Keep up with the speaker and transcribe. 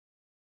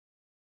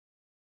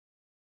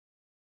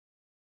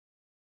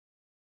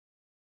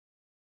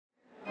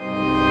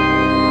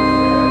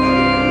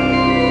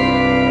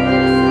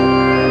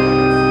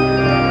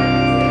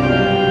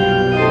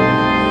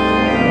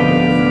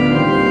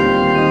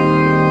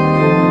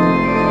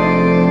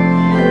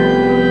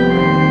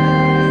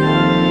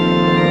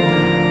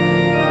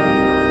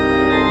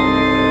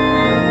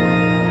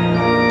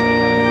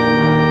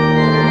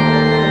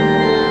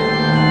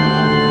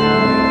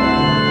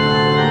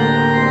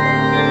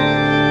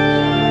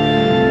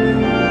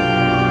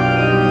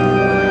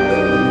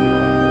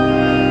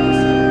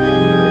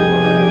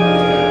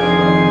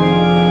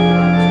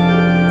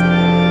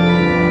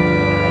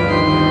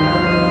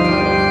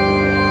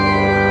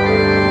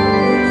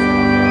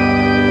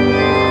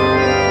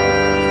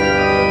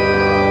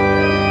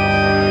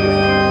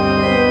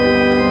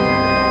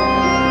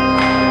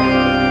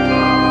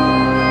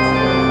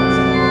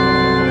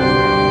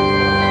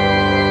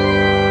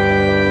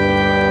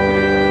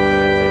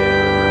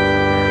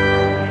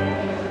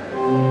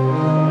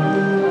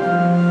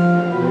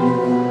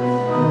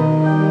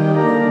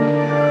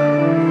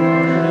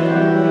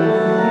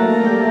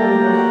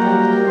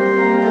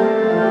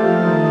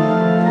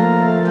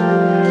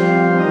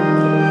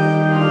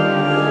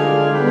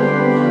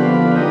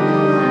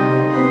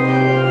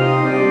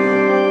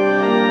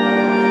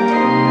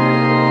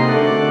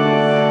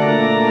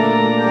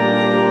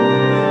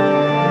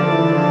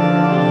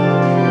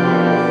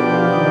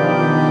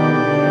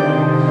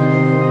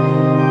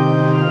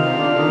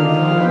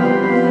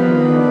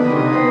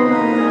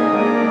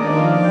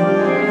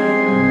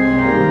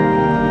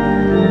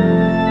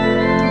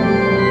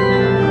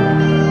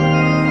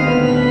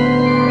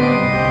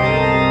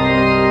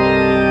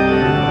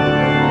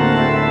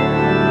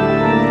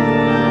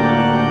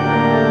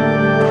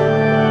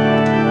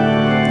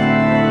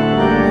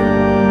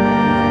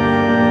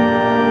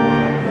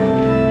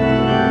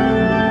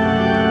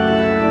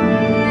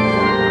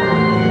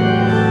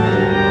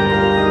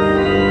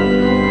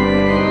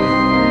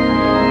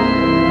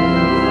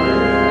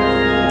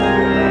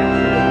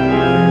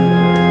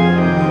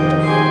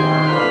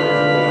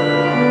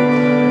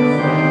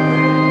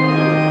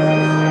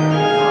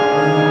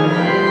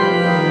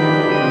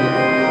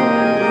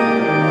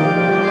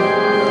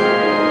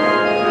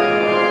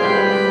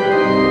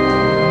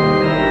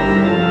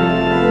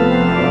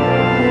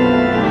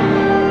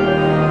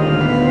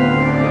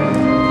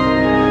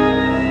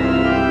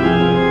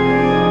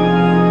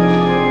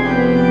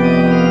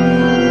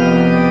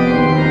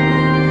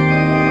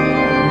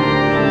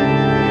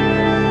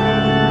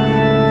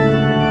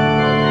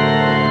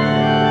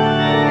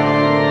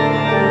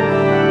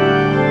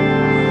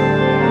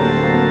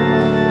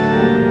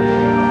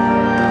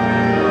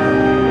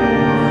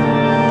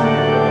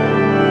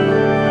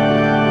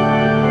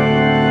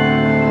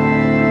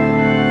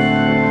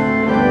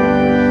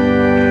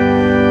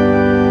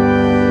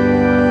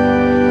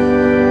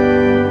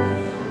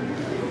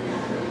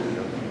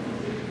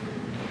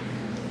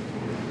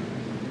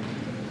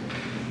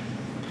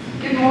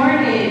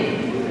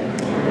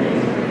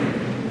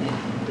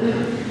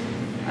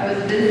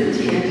was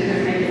visiting and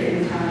didn't make it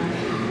in time.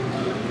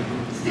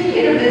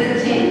 Speaking of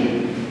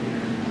visiting,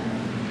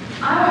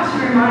 I want to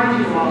remind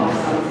you all of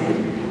something.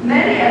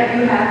 Many of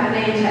you have a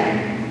name tag.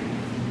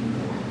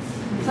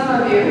 Some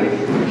of you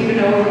even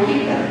know where we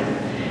keep them.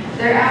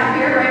 They're out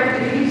here,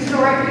 right? If you just go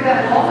right through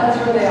that wall, that's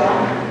where they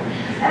are.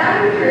 And I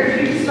encourage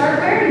you to start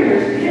wearing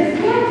yours because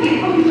we have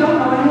people who don't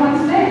know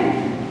anyone's name.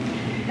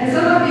 And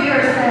some of you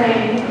are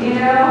saying, you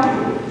know,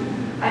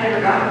 I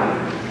never got one.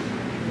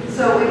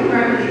 So we can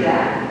remedy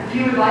that. If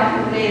you would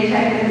like a name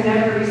tag and have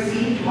never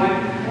received one,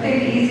 I think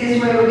the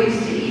easiest way would be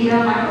just to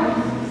email Michael.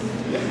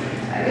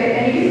 Okay,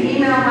 and you can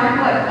email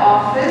Michael at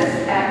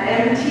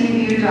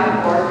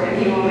office@mtvu.org and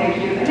he will make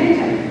you a name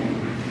tag.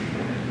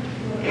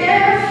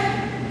 If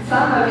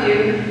some of you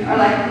are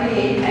like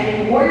me and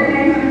you wore your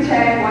name on the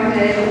tag one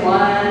day to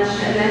lunch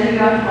and then you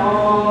got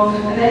home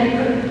and then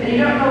you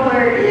don't know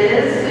where it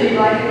is, so you'd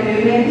like a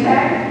new name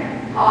tag,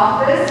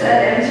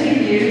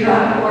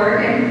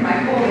 office@mtvu.org and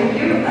Michael will make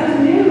you a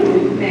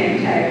new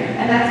name tag.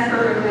 And that's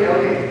perfectly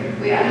okay.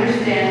 We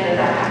understand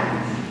that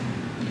happens.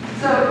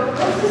 So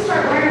let's just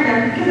start wearing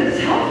them because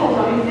it's helpful,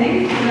 don't you think?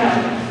 You know,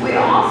 we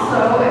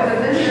also at the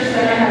visitor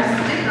center have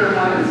sticker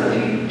ones, so if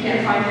you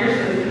can't find yours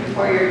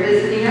or you're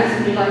visiting us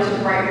and you'd like to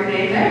write your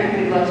name there,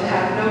 we'd love to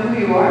know who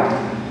you are.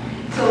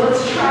 So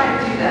let's try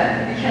to do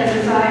that because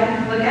as I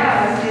look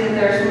out, I see that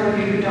there are some of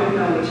you who don't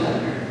know each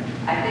other.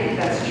 I think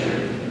that's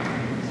true.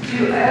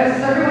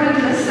 Does everyone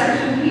in this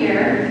section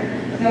here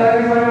know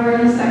everyone over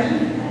in this section?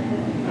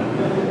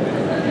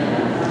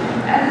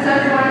 And does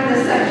everyone in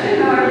this section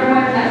know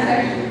everyone in that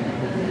section?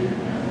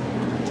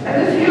 And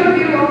a few of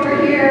you over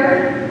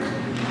here,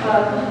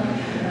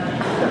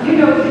 you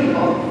know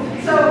people.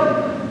 So,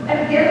 and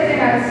the other thing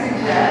I would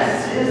suggest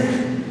is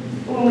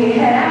when we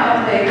head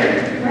out later,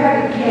 we're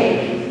having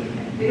cake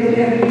because we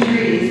have new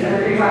trees and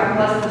we're going to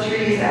bless the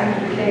trees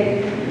after the cake.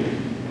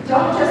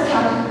 Don't just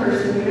talk to the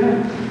person you know.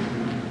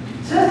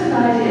 Just an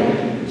idea.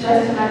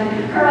 Just an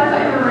idea. Carl, I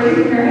thought you were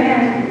raising your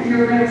hand. You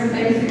were going to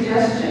make a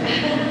suggestion.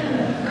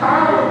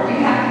 Carl will be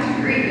happy to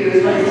greet you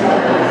is what he's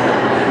telling us.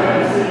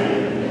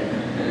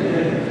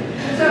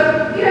 So,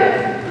 you know,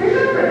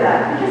 remember that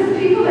because the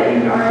people that you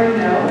already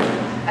know,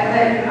 I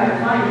bet you know how to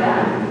find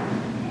them.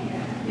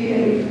 You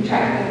can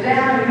track them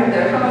down, you have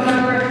their phone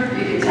number,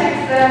 you can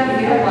text them, you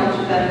can have lunch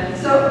with them.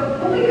 So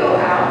when we go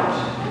out,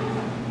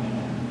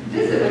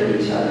 visit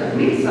with each other,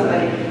 meet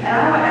somebody. And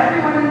I want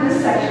everyone in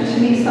this section to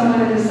meet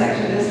someone in this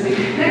section this week.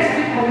 Next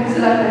week we'll mix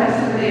it up and have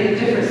somebody in a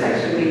different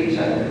section meet each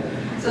other.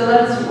 So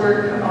let's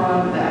work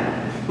on that.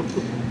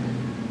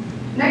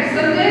 Next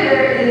Sunday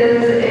there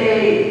is a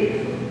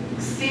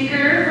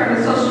speaker from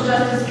the Social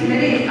Justice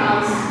Committee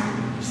on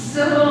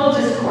civil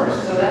discourse.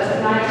 So that's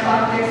at 9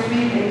 o'clock next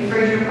week in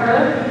Fraser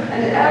Parlor.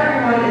 And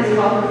everyone is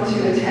welcome to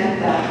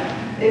attend that.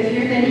 If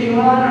you're thinking,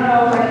 well, I don't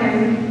know if I can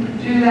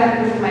do that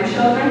with my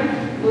children,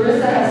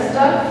 Larissa has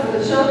stuff for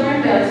the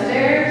children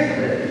downstairs,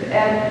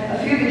 and a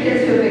few of the kids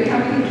who have been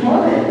coming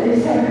love it. They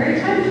just have a great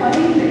time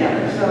playing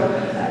together. So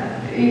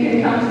you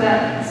can come to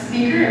that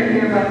speaker and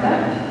hear about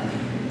that.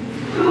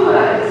 Who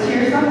is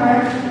here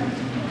somewhere?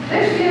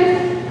 There she is.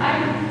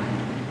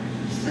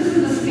 This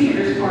is the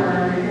speaker's corner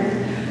over here.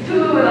 Who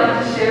would like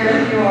to share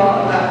with you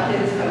all about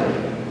Kids Hope?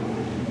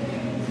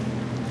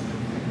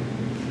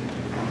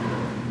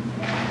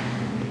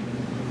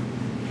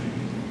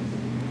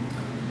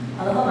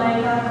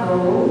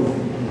 Hello,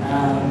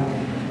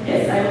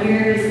 yes, I'm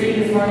here to speak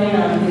this morning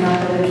on behalf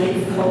of the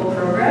Kids Hope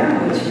program,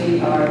 which we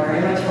are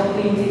very much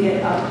hoping to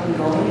get up and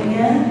going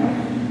again.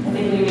 I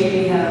think we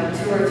maybe have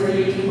 2 or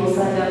 3 people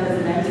signed up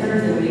as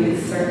mentors, and we could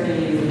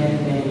certainly use many,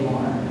 many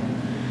more.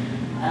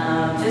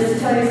 Just to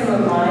tell you some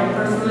of my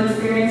personal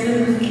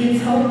experiences with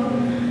Kids Hope,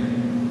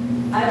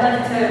 I'd like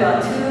to tell you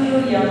about 2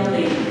 young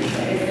ladies. I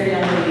guess they're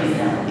young ladies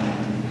now.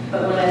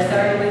 But when I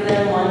started with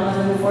them, one was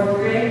in the 4th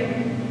grade,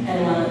 and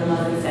one of them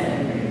was in the 2nd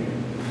grade.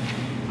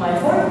 My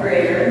 4th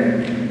grader,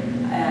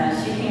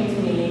 she came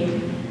to me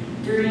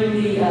during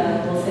the,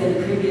 we'll say, the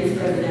previous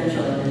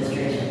presidential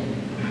administration.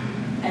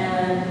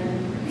 And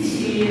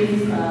she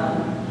is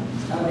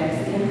of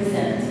Mexican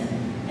descent,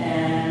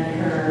 and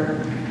her,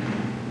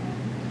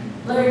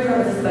 let me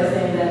preface by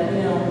saying that, you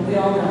know, we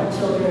all know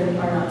children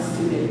are not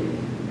stupid.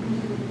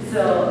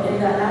 So in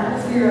the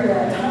atmosphere of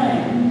that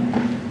time,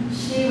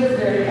 she was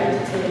very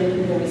agitated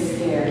and very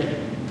scared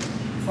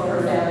for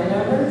her family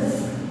members,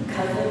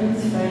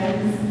 cousins,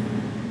 friends.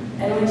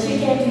 And when she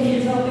came to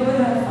Kids Hope, we would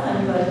have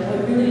fun, but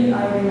what really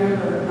I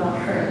remember about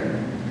her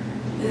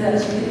is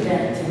that she could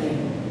vent to me.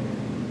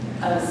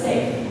 I was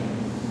safe.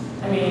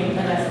 I mean,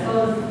 and I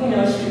suppose, you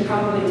know, she could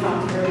probably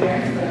talk to her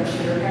parents, but I'm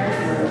sure her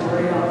parents were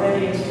worried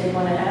already and she didn't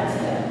want to add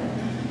to that.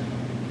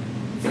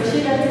 So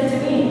she vented to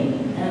me,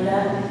 and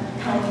that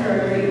helped her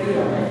a great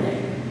deal, I think.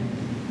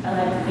 I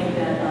like to think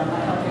that I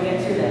helped her get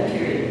through that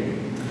period.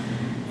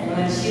 And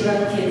when she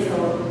left Kids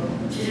Hope,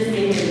 she just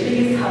gave me the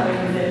biggest hug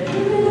and said,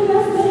 "You've been the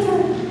best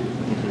mentor."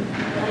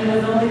 And it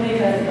was only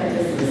because I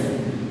just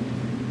listened.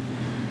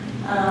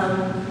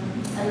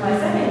 And my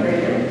 2nd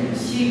grader,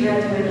 she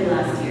graduated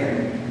last year.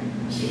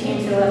 She came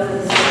to us as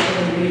a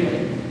student in Reader.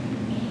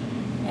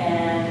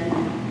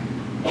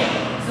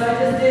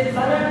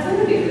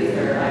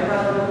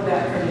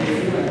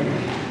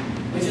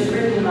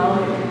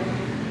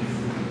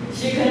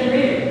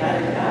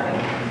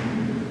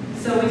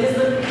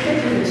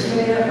 she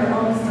made up her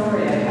own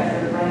story. I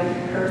had her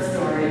write her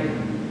story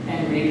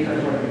and read her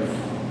words.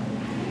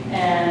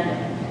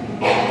 And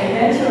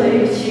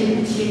eventually,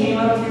 she came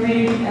up to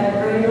read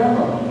at grade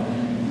level.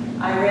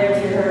 I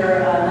read to her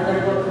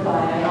another book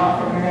by an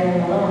author,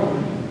 Marianne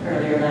Malone,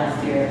 earlier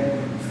last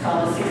year. It's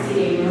called The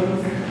 68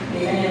 Rooms.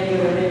 If any of you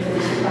have been to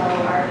the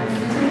Chicago Art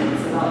Institute,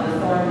 it's about the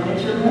Thorn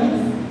miniature rooms.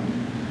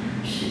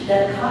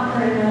 That caught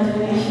her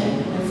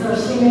imagination. And so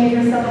she made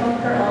herself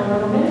her own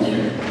little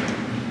miniature.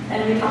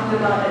 And we talked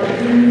about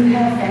that you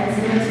have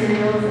fancy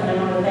materials, and I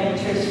want to thank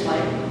Trish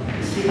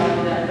White. She helped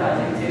with that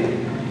project too.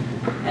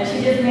 And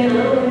she just made a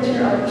little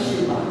miniature of a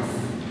shoebox.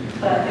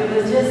 But it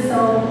was just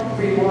so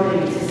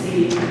rewarding to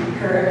see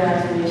her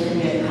imagination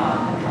get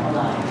caught and come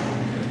alive.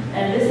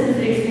 And this is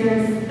the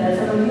experience that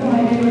some of you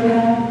might be able to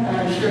have, and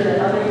I'm sure that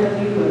others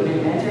of you who have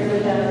been mentors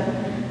with them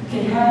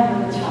can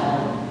have with a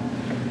child.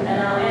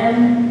 And I'll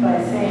end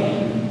by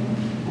saying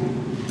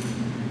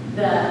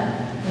that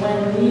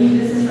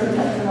this is from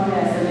testimony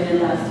I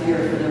submitted last year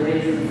for the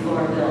Raise the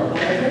Floor bill, but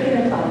I think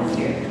it applies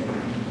here.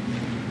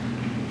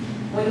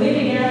 When we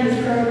began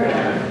this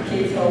program,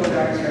 Kids Hope at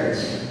our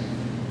church,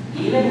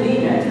 even we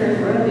mentors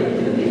were a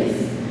bit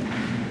dubious.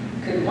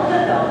 Could one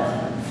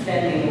adult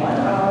spending 1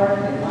 hour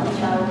with one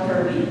child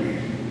per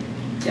week,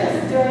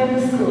 just during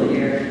the school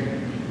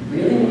year,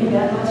 really make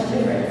that much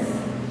difference?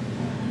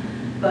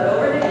 But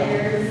over the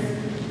years,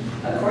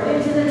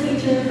 according to the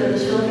teachers of the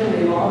children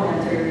we've all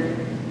mentored,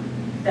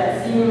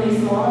 that seemingly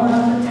small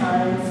amount of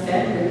time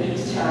spent with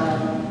each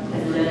child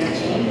has led to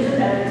changes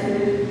in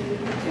attitude,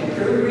 to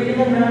improve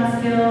reading and math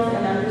skills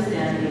and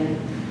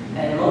understanding,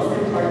 and most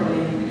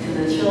importantly, to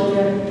the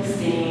children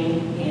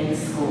staying in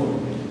school.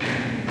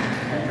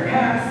 And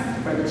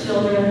perhaps, for the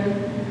children,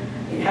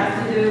 it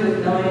has to do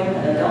with knowing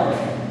an adult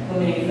who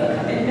makes a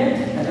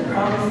commitment and a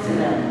promise to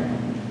them,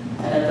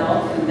 an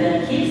adult who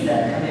then keeps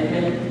that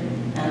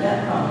commitment and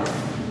that promise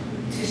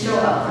to show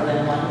up for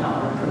them 1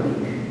 hour per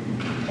week.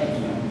 Thank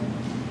you.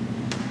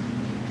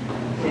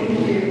 Thank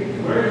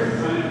you. Where is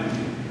the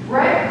sign?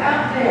 Right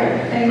out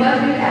there. And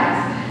glad you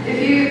asked.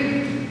 If you,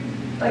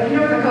 you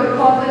know what the coat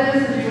closet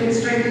is? If you went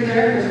straight through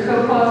there's a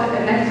coat closet,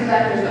 and next to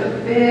that there's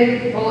a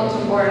big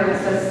bulletin board and it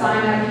says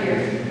sign up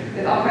here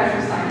with all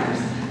kinds of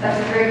sign-ups. That's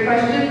a great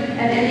question.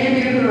 And any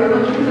of you who are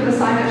looking for the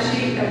sign-up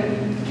sheet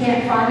and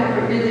can't find it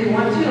but really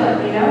want to,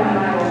 let me know and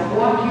I will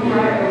walk you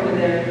right over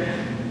there.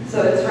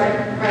 So it's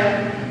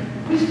right.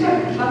 We should go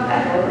up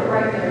that door, but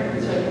right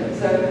there.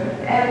 So,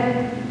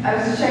 and I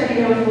was checking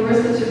in with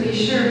Larissa to be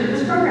sure that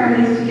this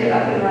program needs to get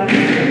up and running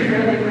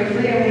fairly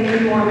quickly, and we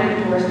need more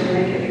mentors to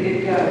make it a good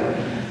go.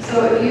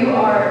 So if you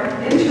are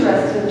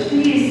interested,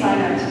 please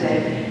sign up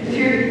today. If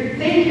you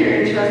think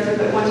you're interested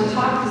but want to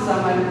talk to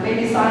someone,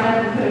 maybe sign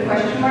up and put a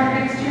question mark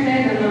next to your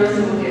name, and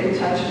Larissa will get in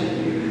touch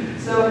with you.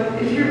 So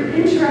if you're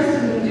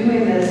interested in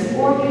doing this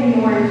or getting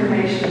more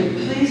information,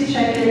 please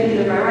check in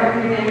either by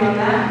writing your name on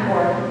that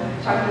or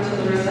talking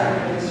to Larissa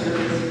after the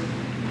service.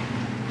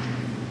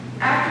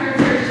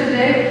 After church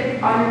today,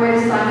 on your way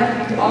to sign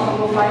up, you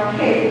also will find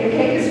cake. The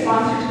cake is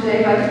sponsored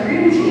today by the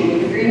Green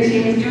Team. The Green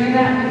Team is doing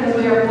that because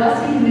we are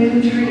blessing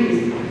new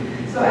trees.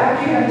 So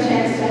after you have a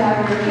chance to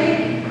have your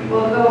cake,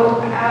 we'll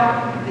go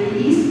out the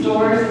east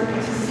doors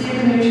to see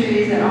the new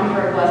trees and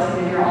offer a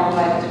blessing, and you're all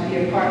invited to be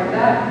a part of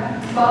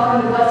that.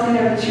 Following the blessing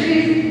of the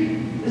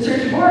trees, the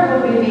church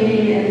board will be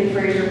meeting in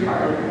Fraser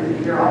Park,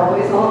 and you're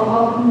always all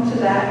welcome to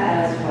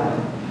that as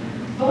well.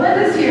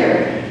 Belinda's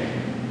here.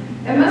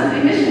 It must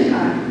be mission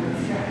time.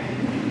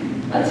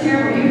 Let's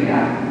hear what you've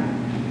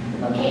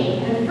got. Okay,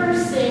 the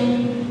first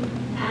thing,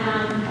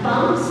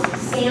 Bumps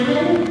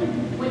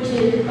Salmon, which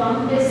is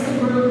Bump is the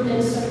group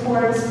that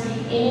supports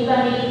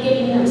anybody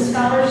giving them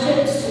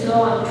scholarships to go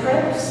on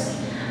trips.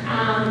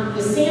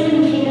 The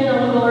salmon came in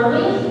a little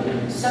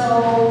early,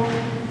 so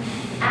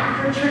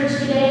after church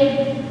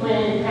today,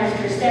 when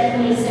Pastor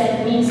Stephanie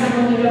said, meet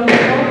someone you don't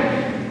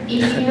know,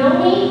 if you know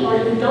me or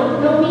you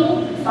don't know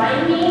me,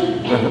 find me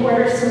and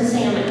order some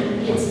salmon.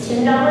 It's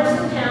 $10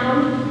 a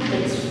pound.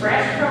 It's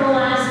fresh from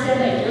Alaska.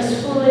 They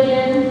just flew it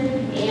in.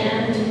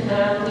 And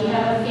we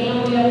have a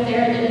family up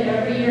there that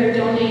every year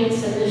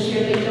donates. And this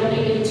year they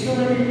donated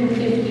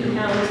 250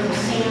 pounds of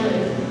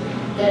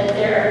salmon that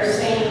they're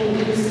saying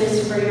use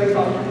this for your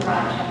bump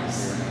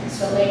projects.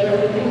 So they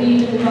really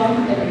believe in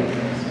bump and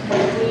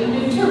hopefully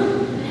you do too.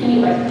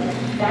 Anyway,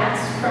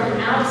 that's from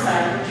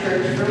outside the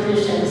church for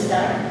mission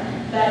stuff.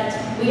 But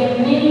we have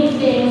many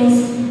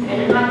things,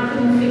 and I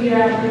couldn't figure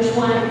out which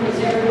one, because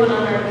everyone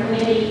on our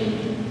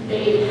committee,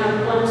 they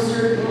have one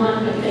certain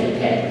one that they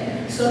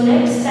picked. So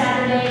next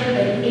Saturday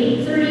at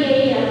 8:30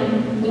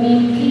 a.m., we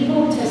need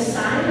people to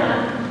sign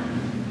up.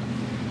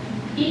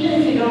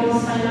 Even if you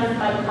don't sign up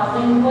by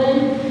calling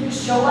Glenn,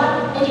 show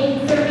up at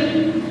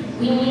 8:30.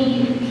 We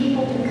need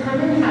people to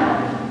come and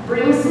help.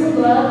 Bring some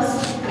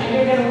gloves, and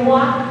you're going to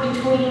walk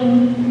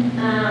between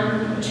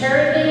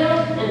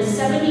Cherrydale and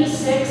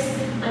 76th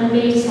on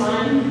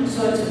Baseline,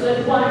 so it's a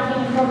good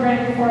walking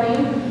program for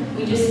you.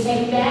 We just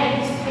take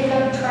bags, pick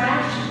up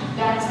trash.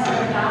 That's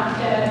our Adopt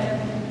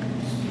a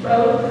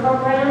Road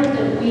program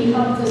that we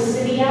help the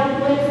city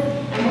out with,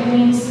 and we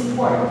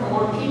support. The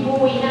more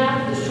people we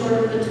have, the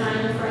shorter the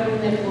time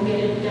frame that we'll get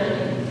it done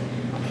in.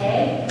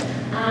 Okay?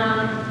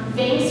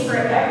 Thanks for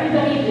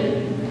everybody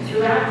that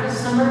throughout the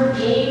summer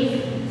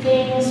gave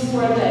things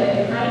for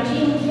the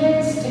hygiene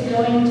kits to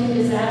going to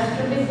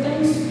disaster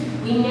victims.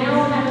 We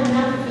now have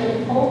enough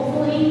that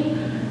hopefully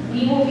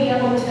we will be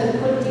able to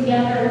put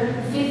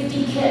together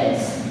 50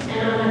 kits.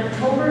 And on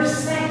October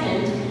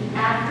 2nd,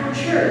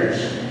 after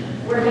church,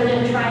 we're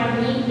going to try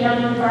to meet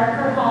down in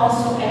Barker Hall.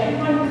 So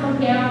everyone come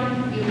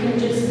down. You can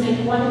just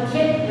make one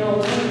kit.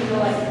 It'll take you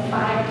like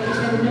 5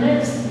 to 10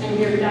 minutes and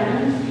you're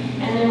done.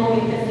 And then we'll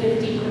get the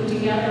 50 put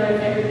together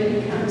if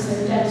everybody comes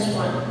and does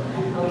one.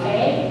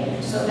 Okay?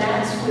 So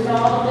that's with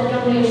all of the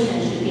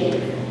donations you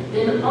gave.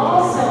 Then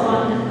also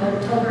on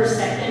October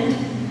 2nd,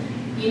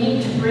 you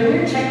need to bring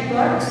your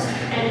checkbooks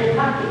and your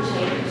pocket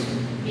change,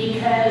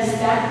 because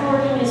that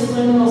morning is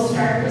when we'll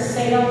start the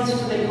sales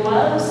for the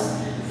gloves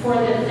for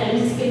the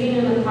Thanksgiving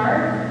in the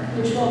park,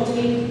 which will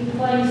take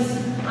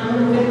place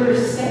on November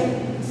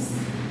 6th.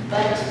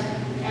 But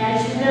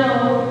as you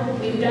know,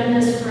 we've done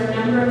this for a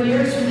number of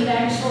years. We've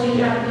actually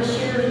got this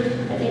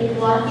year, I think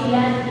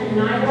Lafayette and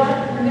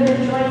Niwot are going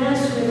to join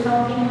us with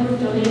helping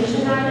with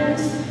donation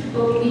items.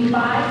 But we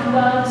buy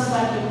gloves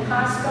like in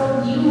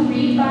Costco. You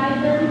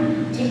rebuy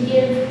them to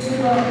give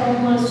to a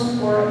homeless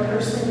or a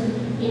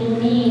person in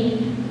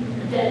need.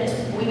 That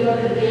we go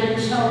to the Van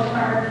Shell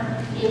Park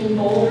in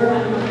Boulder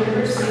on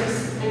November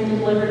 6th and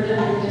deliver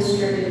them and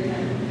distribute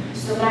them.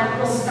 So that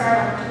will start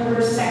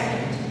October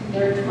 2nd.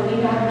 They're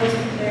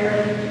 $20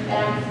 there.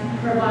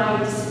 That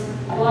provides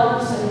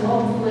gloves and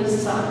hopefully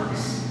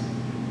socks.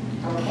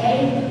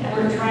 Okay? And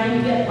we're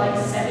trying to get like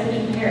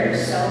 70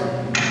 pairs,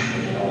 so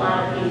we need a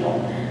lot of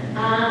people.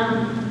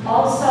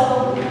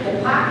 Also,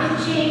 the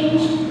pocket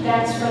change,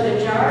 that's for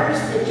the jars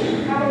that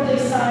you probably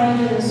saw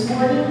even this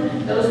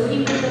morning. Those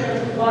people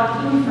that are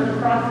walking for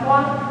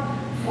Crosswalk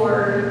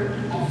for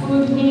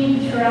food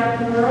need throughout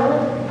the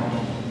world,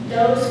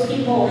 those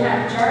people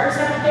have jars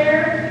out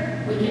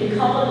there. We can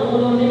call it a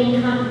little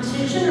mini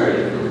competition, or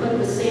you can put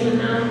the same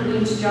amount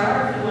in each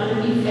jar if you want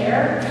to be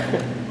fair.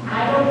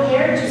 I don't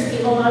care, just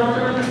give a lot of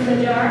money to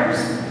the jars,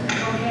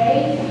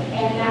 okay?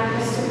 And that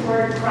will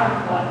support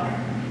Crosswalk,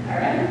 all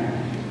right?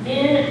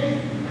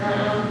 Then,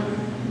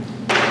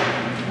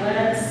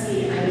 let's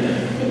see, I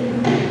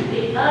think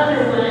the other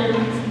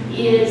one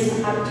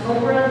is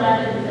October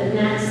 11th, and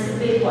that's the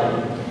big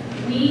one.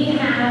 We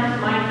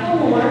have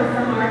Michael Moore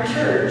from our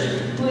church,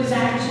 who is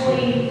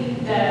actually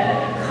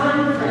the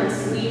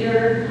conference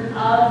leader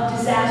of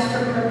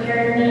disaster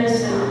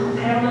preparedness, and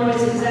I don't know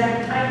his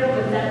exact title,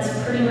 but that's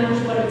pretty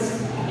much what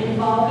it's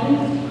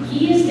involving.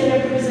 He is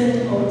going to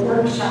present a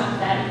workshop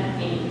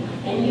that evening,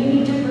 and you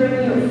need to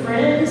bring your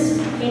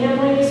friends,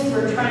 families.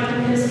 We're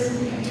trying this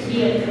to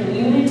be a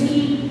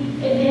community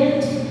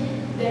event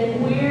that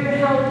we're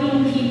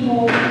helping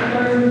people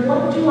learn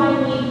what do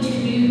I need to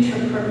do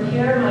to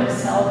prepare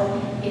myself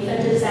if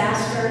a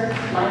disaster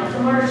like the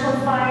Marshall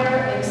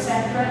Fire,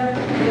 etc.,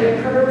 would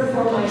occur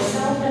for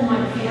myself and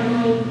my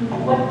family.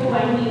 What do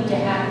I need to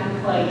have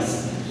in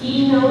place?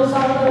 He knows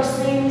all those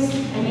things,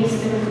 and he's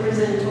going to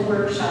present a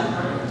workshop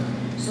on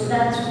it. So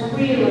that's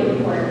really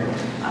important.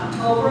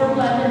 October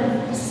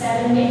 11th,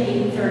 7 to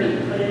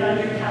 8:30. Put it on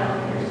your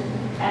calendar.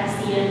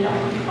 That's the end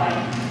of the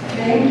fight.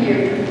 Thank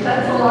you.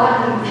 That's a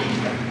lot.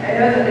 And I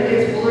know that it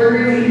gets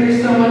blurry. We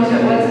hear so much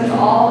at once. It's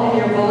all in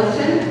your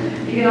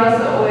bulletin. You can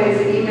also always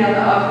email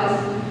the office.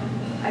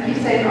 I keep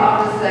saying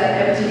office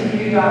at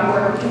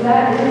mtvu.org, because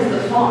that is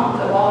the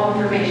font of all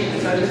information.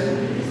 So just,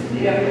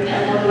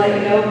 I want to let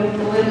you know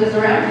Belinda's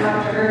around.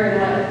 Talk to her and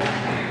let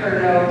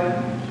her know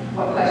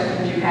what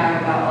questions you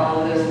have about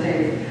all of those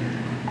things.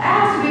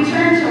 As we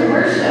turn to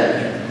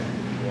worship,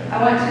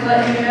 I want to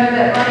let you know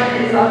that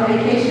Mike is on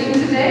vacation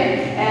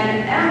today,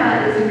 and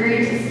Emma has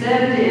agreed to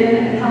stand in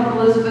and help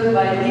Elizabeth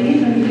by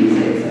leading the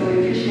music. So we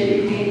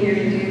appreciate you being here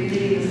to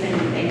do the same.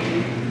 Thank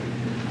you.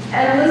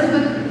 And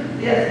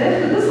Elizabeth, yes,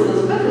 this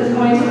Elizabeth is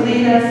going to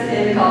lead us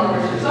in the call to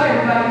worship. So I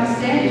invite you to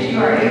stand as you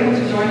are able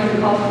to join in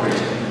the call to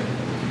worship.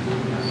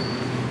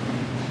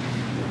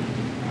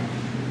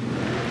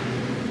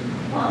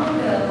 Long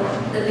ago,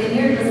 the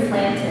vineyard was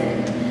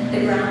planted, the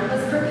ground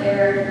was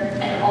prepared,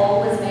 and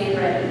all was made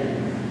ready.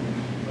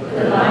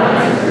 The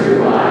vines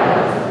grew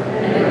wild,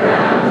 and the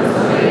ground was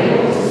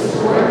unable to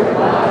store the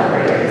wild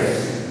grapes.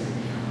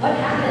 What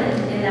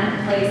happened in that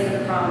place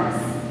of promise?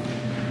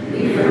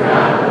 We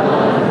forgot the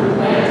one who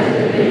planted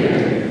the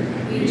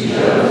vineyard. We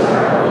chose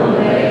our own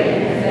way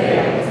and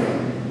failed.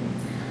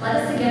 Let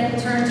us again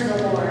turn to the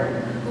Lord,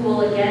 who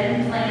will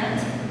again plant,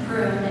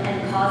 prune,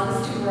 and cause us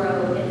to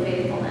grow in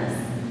faithfulness.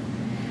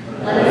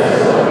 Let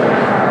us open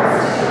our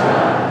hearts to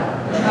God,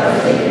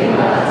 trusting in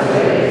God's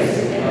ways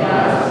and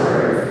God's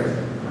word.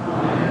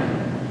 Amen.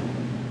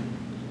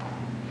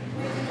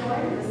 Please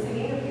join the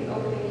singing of the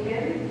opening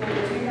hymn,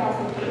 number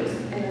 2008,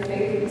 in the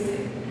faith we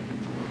sing.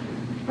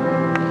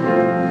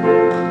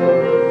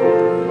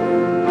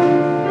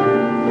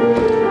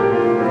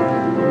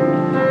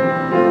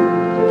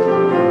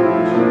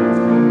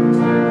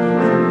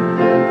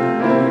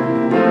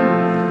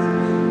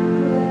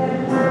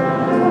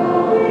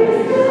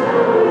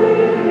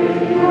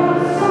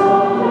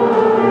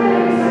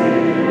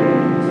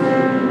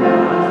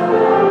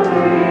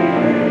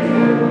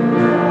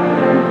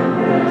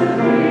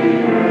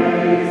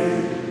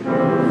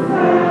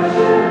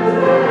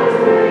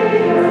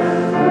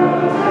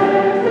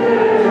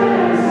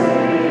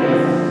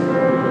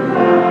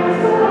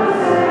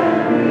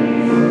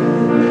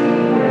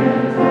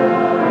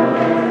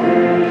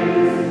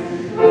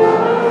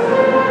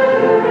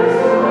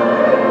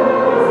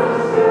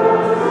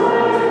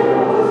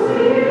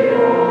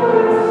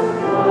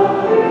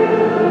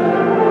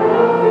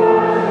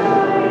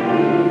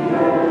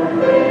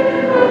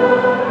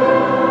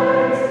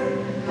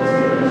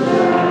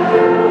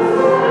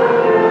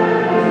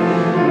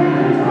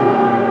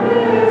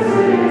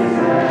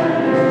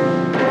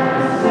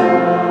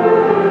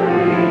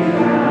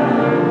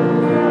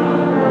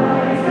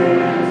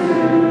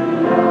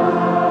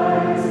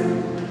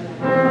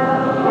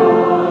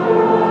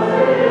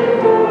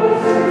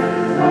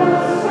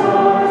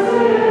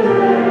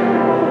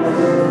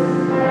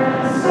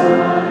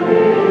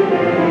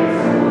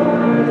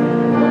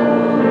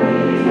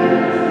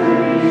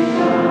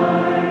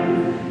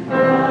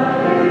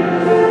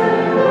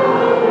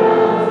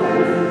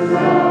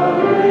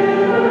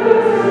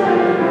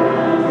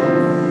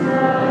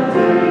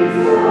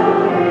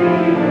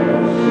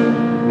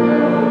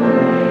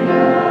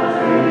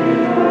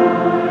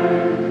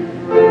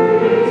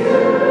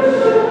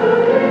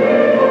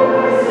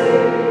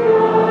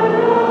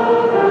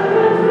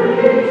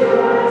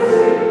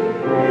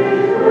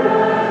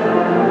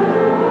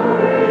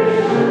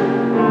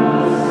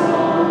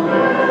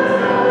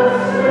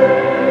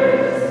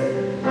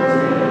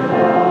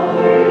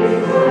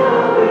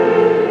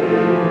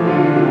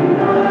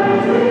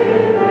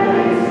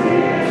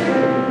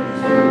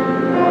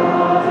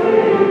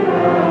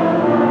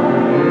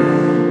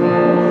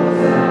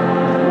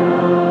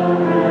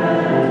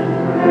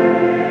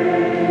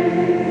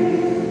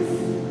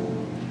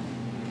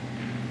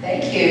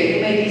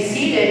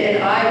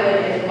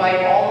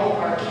 invite all of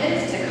our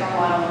kids to come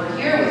on over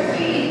here with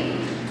me.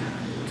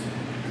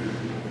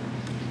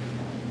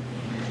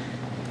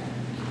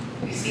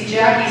 You see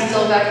Jackie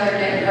still back there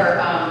getting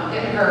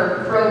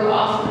her robe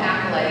off from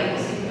Accolade.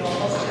 We'll see if you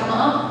want us to come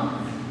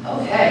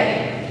up.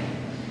 Okay.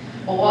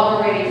 Well, while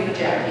we're waiting for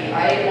Jackie,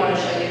 I want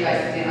to show you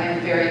guys something.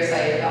 I'm very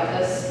excited about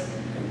this.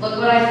 Look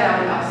what I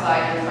found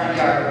outside in the front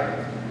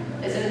yard.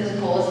 Isn't it the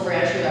coolest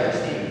branch you've ever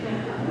seen?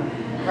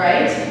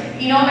 Right?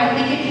 You know, I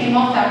think it came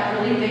off that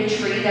really big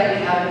tree that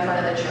we have in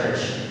front of the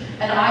church.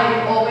 And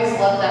I always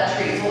loved that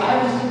tree. So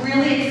I was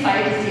really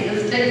excited to see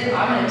this stick. So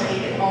I'm going to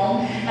take it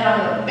home and I'm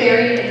going to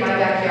bury it in my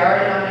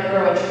backyard and I'm going to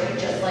grow a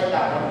tree just like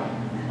that one.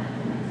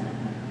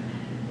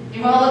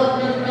 You all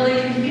look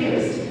really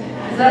confused.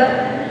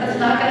 That's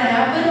not going to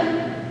happen?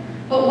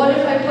 But what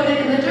if I put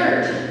it in the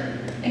dirt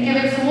and give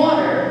it some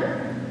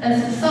water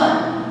and some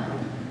sun?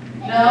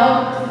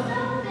 No?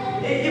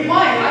 It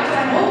might.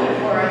 I'm hoping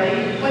for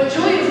it. But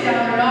Julia's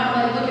down there not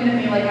like looking at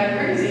me like I'm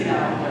crazy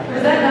now.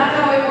 Is that not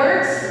how it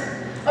works?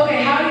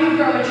 Okay, how do you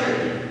grow a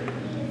tree?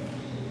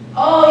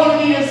 Oh,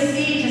 you need a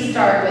seed to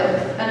start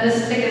with. And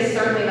this stick is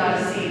certainly not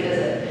a seed, is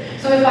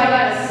it? So if I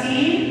got a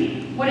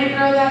seed, would it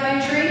grow that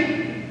big tree?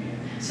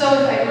 So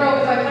if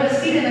I put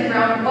a seed in the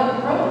ground,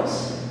 what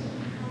grows?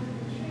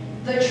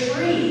 The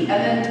tree. And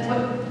then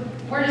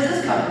where does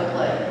this come into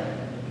play?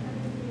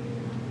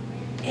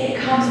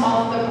 It comes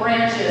off the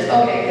branches.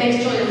 Okay,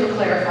 thanks Julia for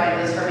clarifying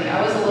this for me.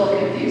 I was a little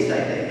confused,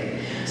 I think.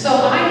 So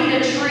I need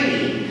a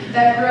tree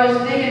that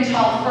grows big and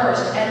tall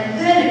first, and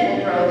then it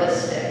will grow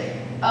this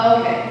stick.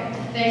 Okay,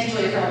 thanks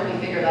Julia for helping me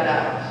figure that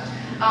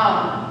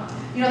out.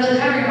 You know, that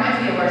kind of reminds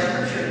me of our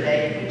scripture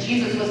today, when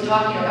Jesus was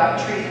talking about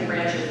trees and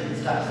branches and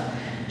stuff.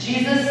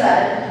 Jesus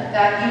said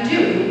that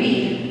you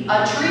need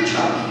a tree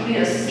trunk. You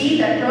need a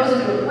seed that grows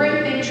into a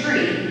great big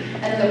tree,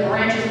 and the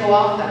branches go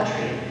off that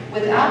tree.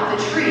 Without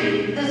the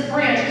tree, this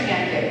branch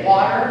can't get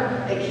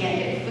water, it can't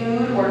get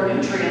food or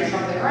nutrients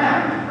from the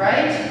ground,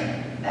 right?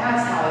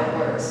 That's how it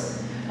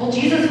works. Well,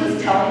 Jesus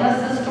was telling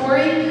us this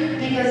story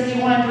because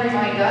he wanted to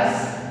remind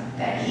us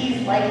that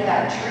he's like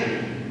that tree.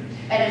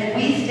 And if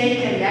we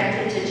stay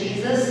connected to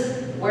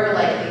Jesus, we're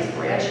like these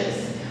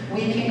branches.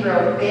 We can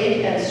grow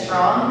big and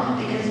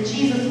strong because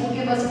Jesus will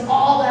give us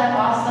all that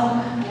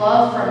awesome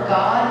love from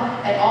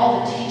God and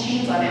all the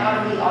teachings on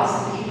how to be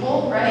awesome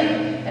people, right?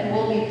 And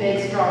we'll be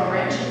big, strong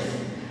branches.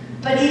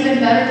 But even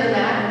better than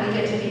that, when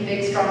we get to be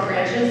big, strong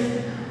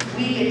branches,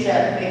 we get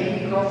to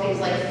maybe grow things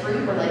like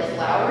fruit or like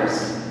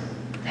flowers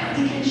that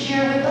we can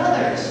share with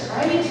others,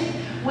 right?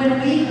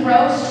 When we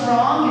grow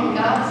strong in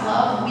God's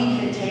love, we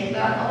can take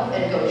that love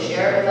and go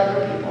share it with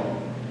other people.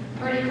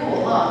 Pretty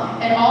cool, huh?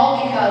 And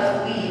all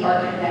because we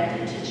are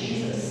connected to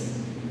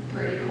Jesus.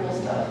 Pretty cool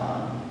stuff,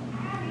 huh?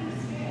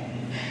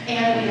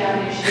 And we have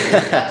new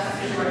shoes. That's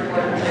super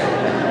important.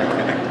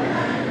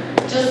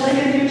 Just like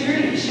a new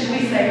tree. Should we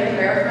say a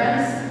prayer,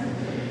 friends?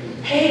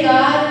 Hey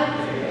God,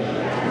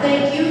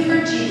 thank you for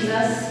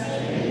Jesus,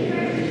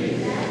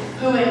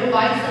 who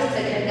invites us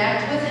to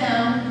connect with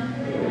him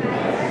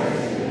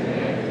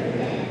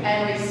and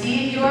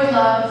receive your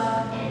love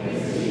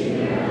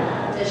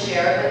to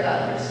share it with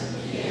others.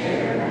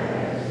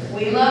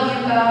 We love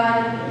you, God.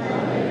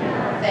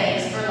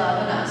 Thanks for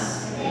loving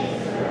us.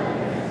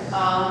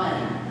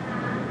 Amen.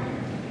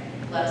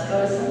 Let's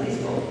go to Sunday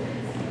school.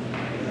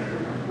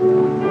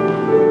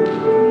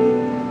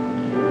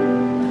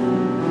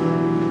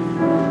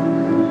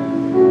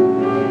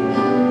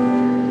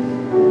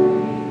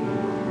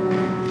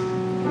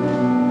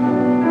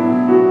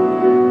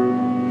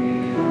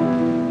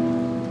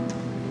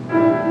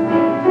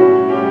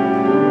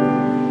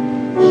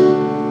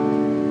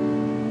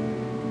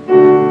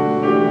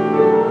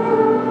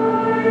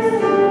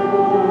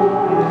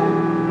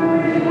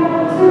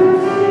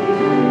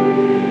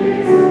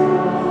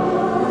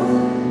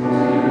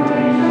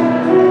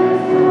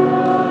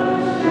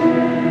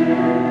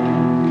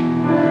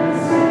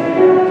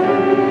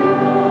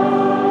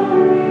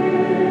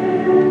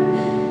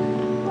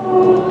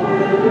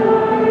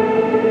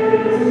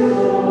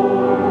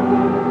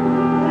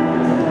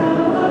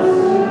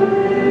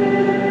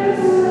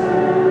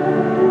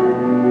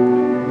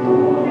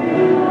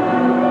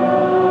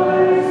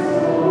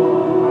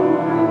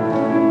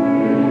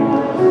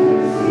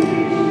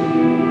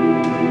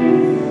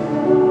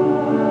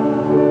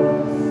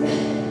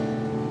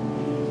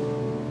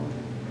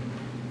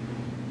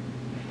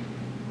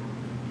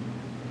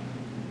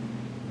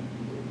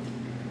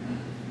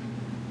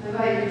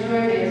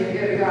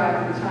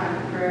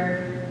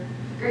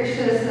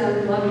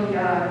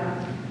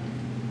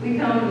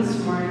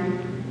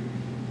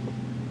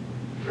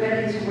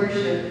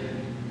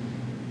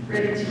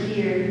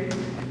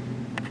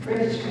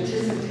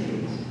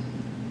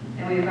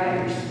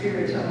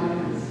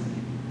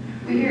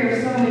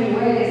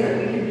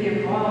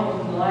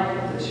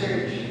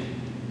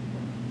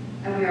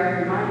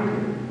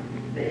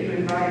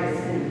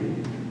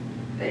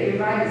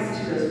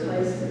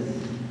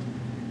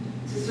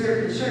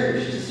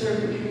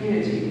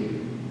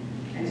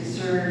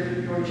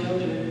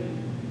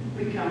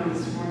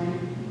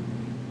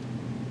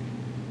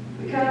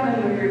 We come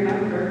and we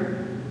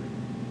remember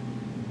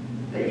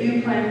that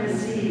you plant the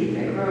seed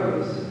that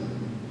grows,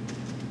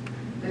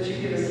 that you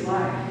give us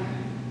life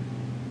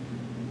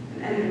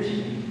and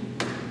energy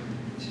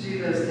to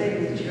do those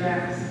things that you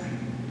ask.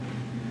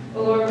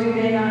 Oh Lord, we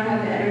may not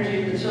have the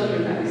energy of the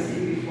children that we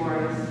see before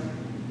us,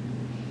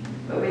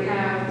 but we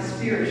have the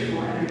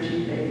spiritual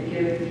energy that you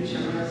give each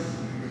of us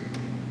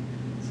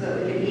so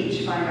that we can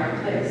each find our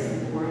place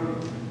in the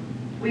world.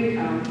 We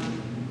come.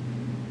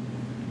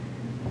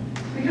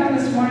 We come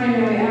this morning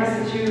and we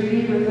ask that you would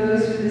be with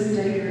those who this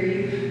day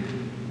grieve,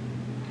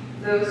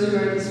 those who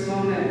are at this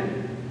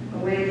moment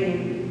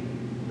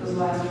awaiting those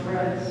last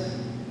breaths,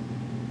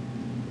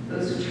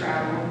 those who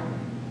travel,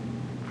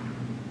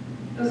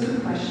 those who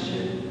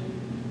question,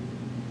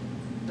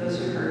 those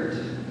who hurt.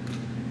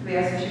 We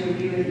ask that you would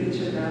be with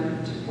each of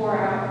them to pour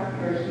out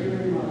your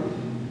healing love.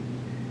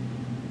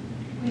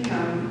 We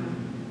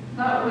come,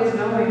 not always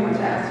knowing what to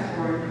ask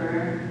for in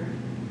prayer.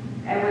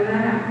 And when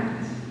that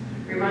happens,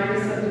 remind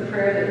us of the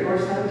prayer that your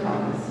Son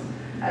taught us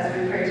as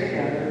we pray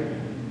together.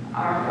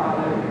 Our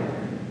Father,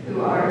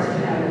 who art in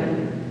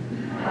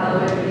heaven,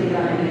 hallowed be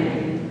thy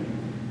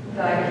name.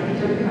 Thy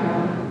kingdom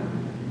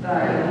come,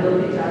 thy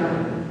will be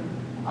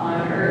done,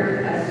 on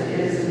earth as it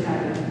is in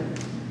heaven.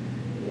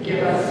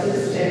 Give us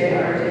this day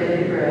our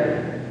daily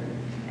bread,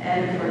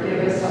 and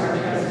forgive us our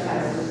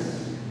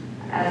trespasses,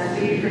 as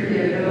we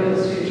forgive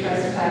those who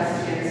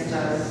trespass against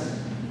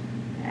us.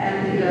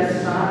 And lead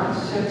us not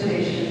into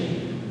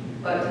temptation,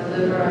 but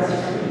deliver us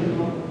from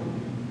evil.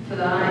 For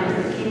thine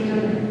is the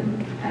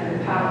kingdom, and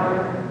the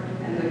power,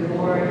 and the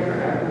glory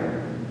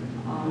forever.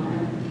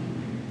 Amen.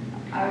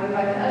 I would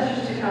invite the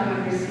ushers to come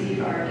and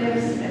receive our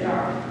gifts and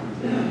our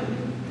offerings.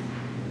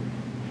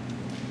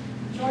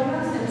 Join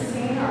us in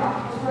singing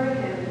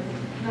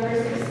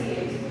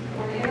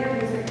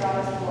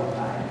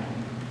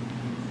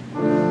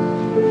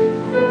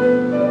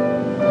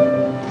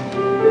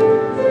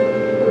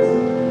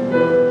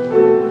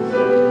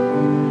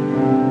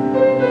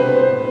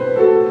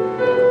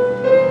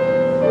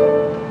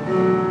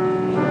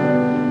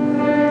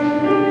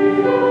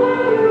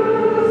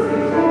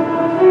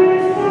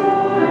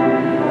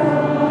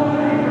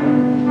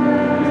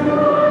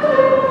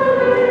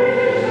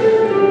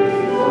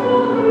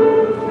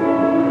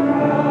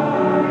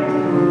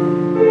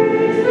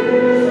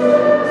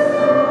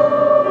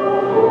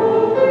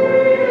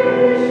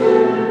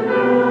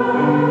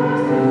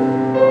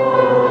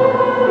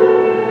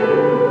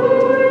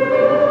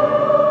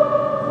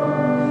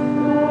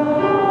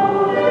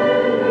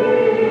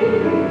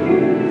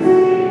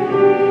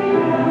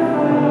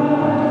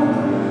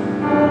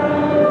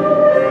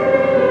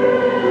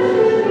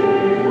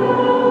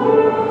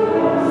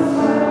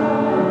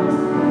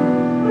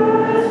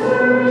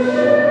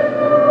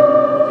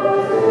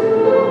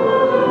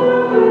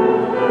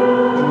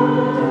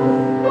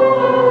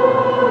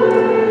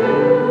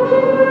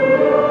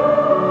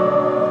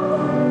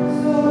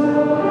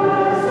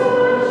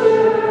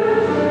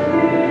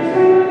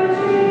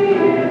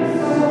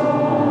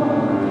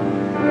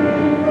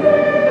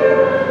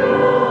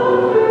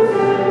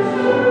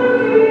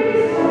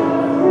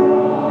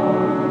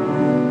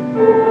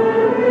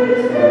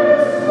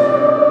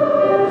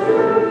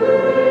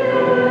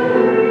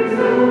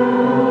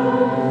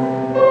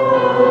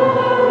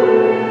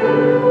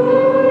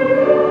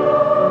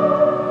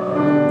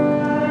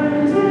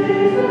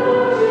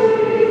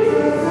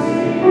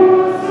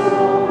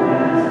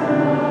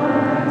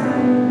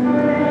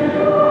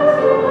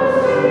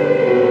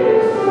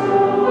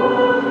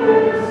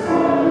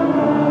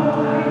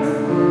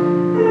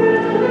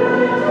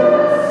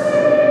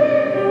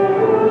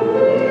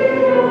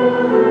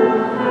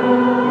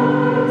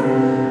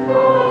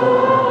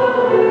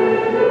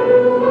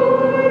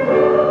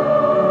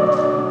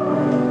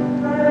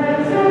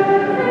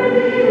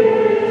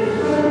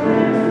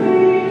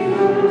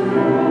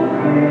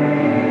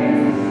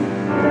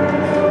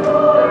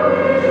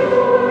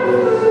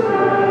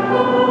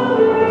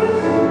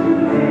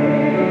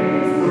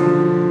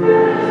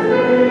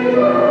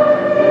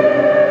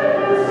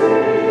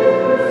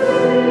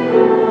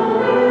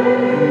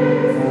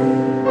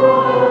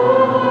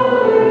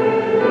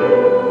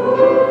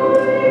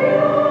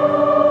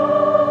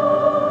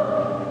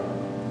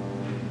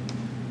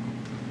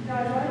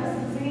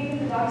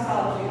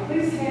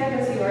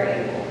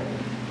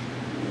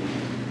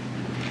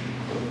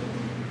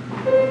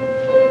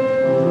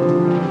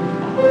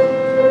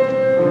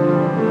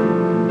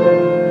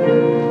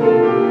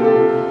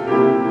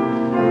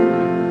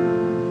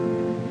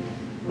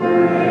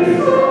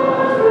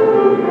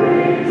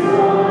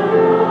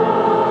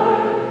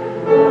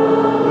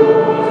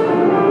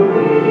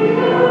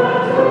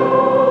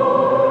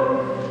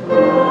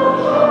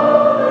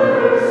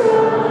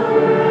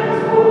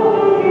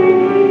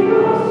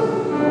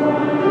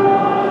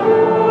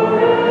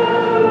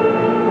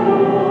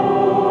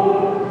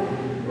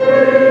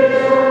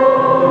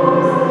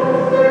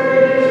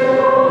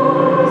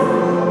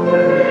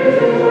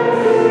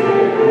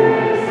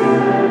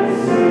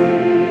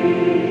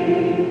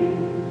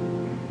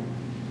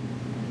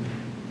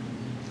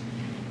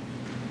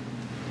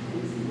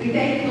We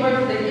thank you, Lord,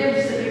 for the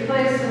gifts that you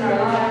placed in our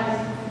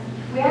lives.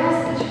 We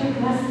ask that you would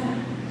bless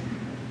them.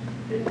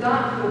 It's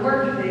not for the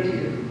work that they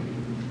do,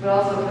 but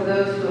also for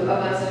those of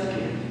us who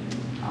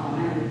give.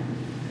 Amen.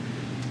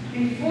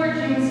 Before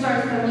Jean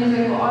starts the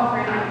musical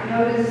offering, I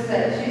noticed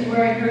that she's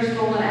wearing her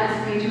stole and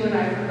asked me to, and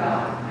I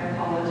forgot. I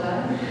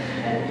apologize.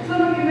 And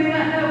some of you may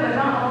not know, but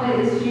not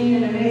only is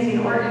Jean an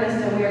amazing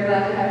organist, and we are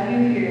glad to have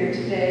you here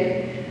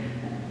today,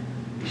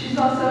 she's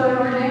also an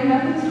ordained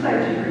Methodist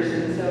clergy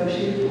person, so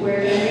she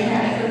wears many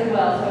hats as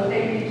well. So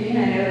thank you, Jean.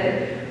 I know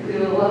that we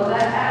will love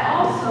that. I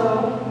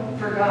also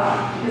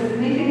forgot, because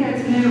anything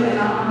that's new and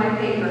not on my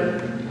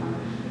paper,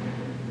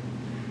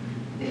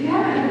 if you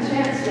haven't had a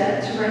chance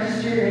yet to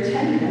register your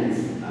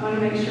attendance, I want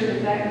to make sure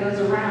that that goes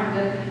around.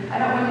 And I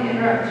don't want to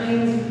interrupt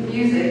Jean's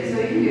music, so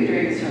you can do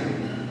during the sermon.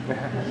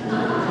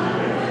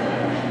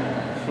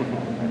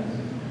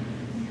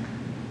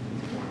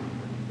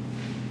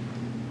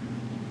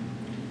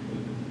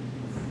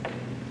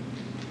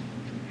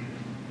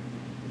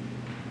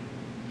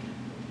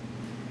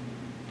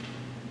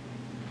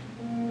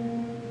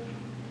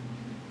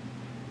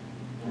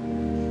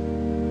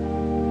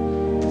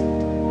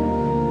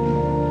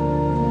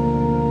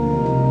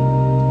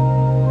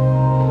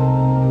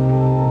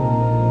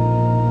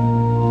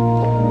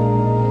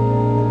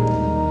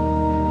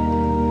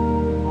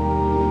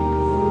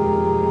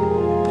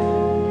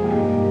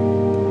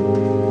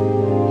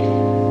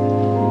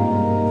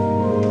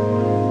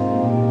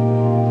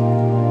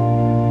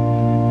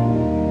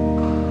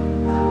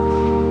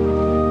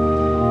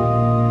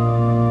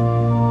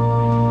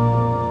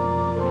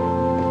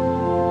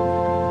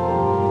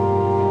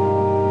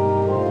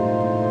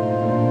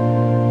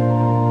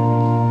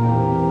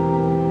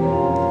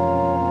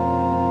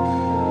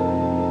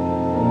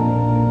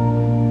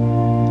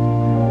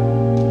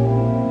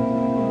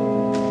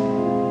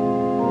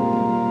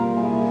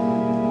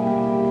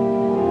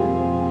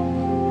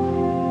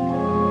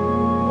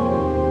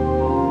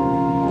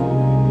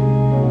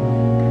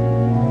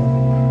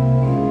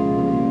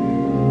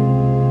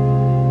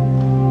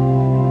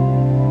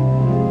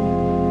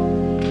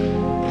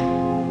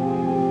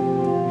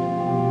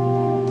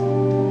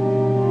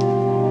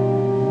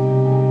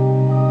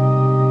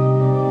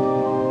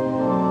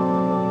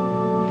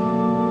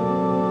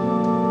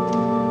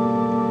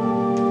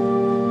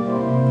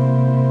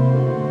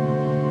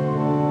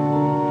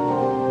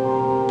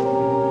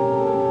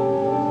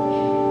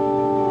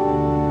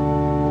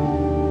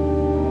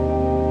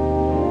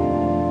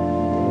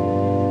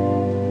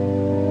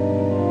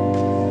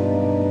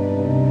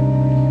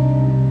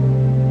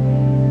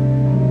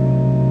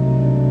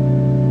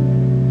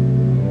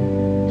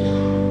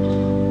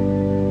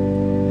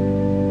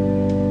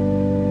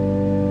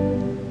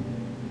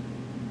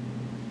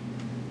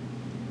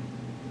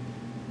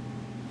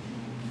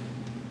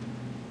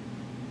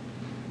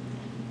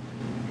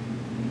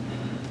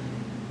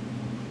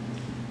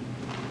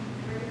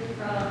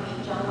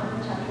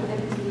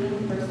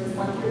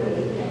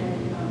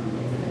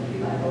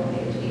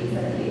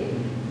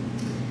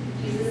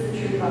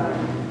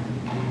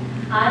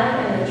 I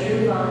am the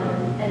true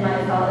vine, and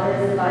my Father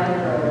is the vine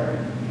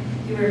grower.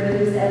 He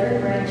removes every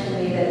branch in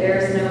me that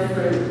bears no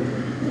fruit.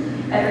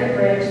 Every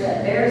branch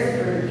that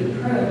bears fruit, he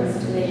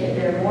prunes to make it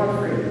bear more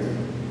fruit.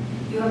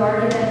 You have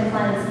already been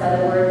cleansed by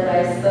the word that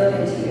I have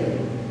spoken to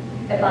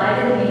you.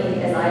 Abide in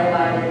me as I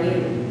abide in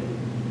you.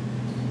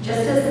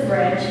 Just as the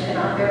branch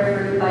cannot bear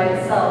fruit by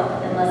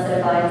itself unless it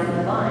abides in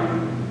the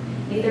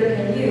vine, neither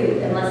can you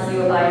unless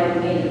you abide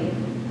in me.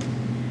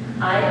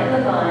 I am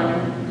the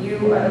vine,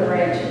 you are the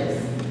branches.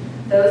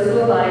 Those who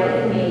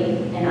abide in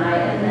me, and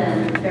I in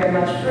them, bear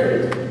much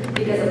fruit,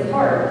 because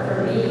apart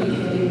from me you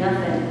can do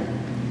nothing.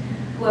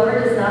 Whoever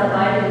does not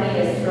abide in me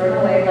is thrown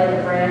away like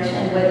a branch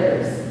and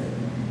withers.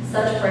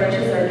 Such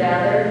branches are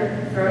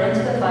gathered, thrown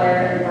into the fire,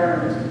 and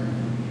burned.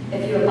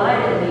 If you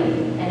abide in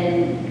me,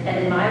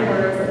 and my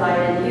words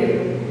abide in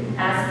you,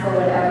 ask for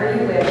whatever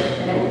you wish,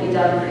 and it will be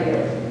done for you.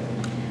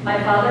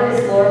 My Father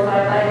is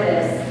glorified by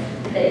this,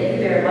 that you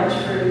bear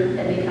much fruit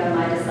and become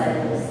my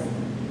disciples.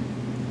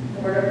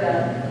 The word of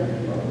God for the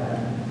people of God.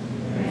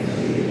 Thanks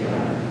be to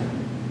God.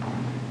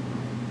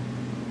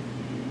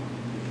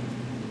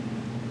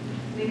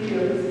 Thank you,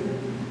 Elizabeth.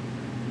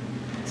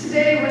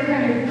 Today we're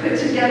going to put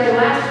together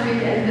last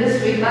week and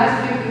this week.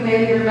 Last week, you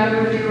may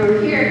remember if you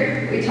were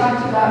here, we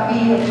talked about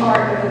being a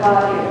part of the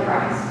body of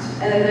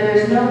Christ, and that there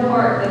is no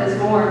part that is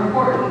more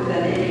important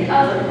than any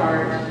other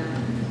part,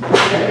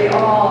 that we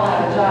all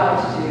have a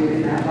job to do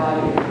in that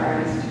body of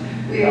Christ.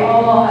 We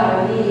all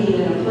have a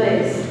need and a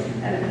place,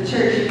 and the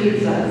church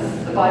needs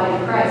us, the body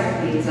of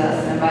Christ needs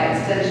us, and by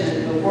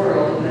extension the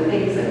world, and the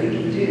things that we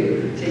can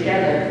do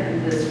together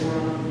in this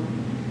world.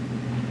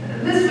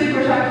 This week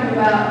we're talking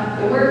about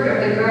the work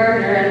of the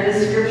gardener and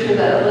this scripture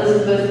that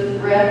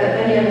Elizabeth read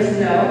that many of us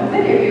know.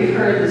 Many of you have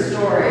heard the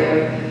story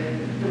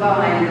of the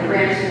vine and the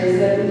branches,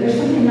 and there's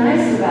something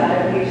nice about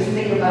it when you just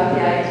think about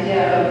the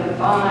idea of the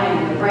vine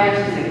and the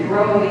branches and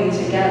growing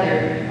together,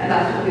 and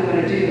that's what we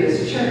want to do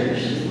as church,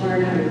 is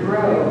learn how to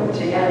grow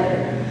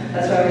together.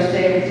 That's why we're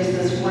staying with just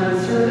this one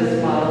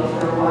service model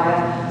for a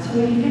while, so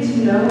we can get to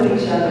know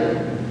each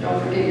other.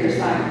 Don't forget your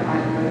assignment, by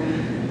the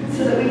way.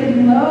 So that we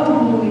can know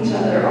who each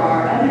other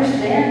are,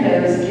 understand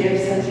those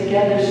gifts, and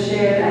together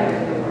share that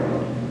with the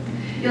world.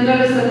 You'll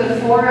notice that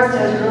the forest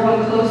has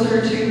grown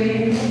closer to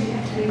me.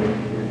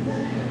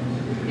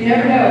 You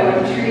never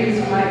know where trees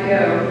might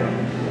go.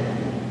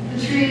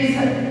 The trees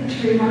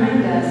to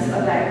remind us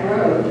of that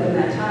growth and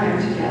that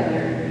time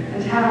together,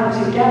 and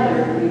how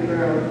together we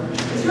grow.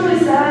 It's really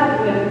sad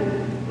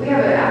when we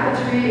have an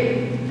apple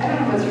tree. I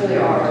don't know if it's really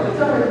ours, but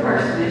it's over at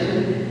Park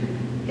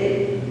Station.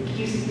 It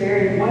keeps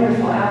bearing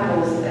wonderful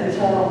apples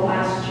until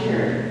last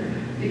year,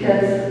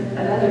 because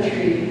another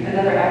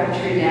apple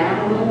tree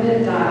down a little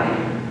bit died.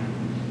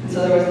 And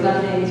so there was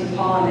nothing to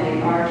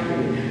pollinate our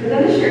tree. But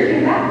then this year it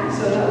came back,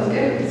 so that was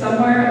good.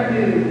 Somewhere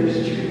new there's a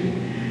tree.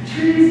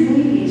 Trees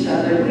need each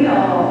other. We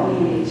all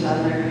need each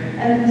other.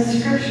 And the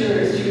scripture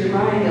is to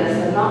remind us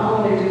that not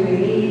only do we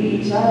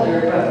need each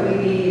other, but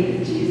we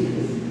need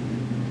Jesus.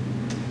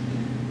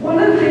 One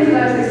of the things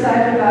that I was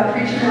excited about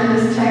preaching on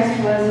this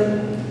text was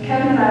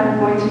Kevin and I were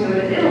going to go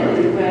to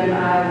Italy when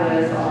I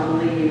was on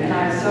leave. And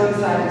I was so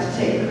excited to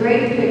take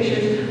great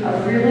pictures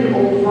of really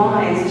old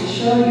vines to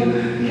show you,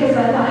 because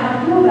I thought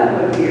how cool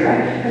that would be,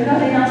 right? If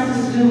nothing else,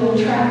 just to do a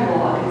little travel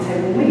log and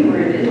say, well, we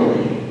were in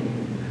Italy.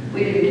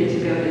 We didn't get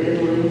to go to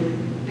Italy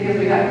because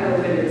we got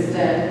COVID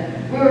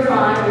instead. We were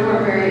fine, we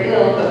weren't very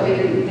ill, but we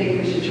didn't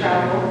think we should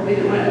travel. We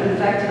didn't want to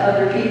infect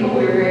other people.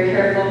 We were very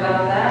careful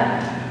about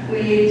that.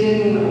 We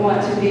didn't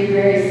want to be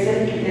very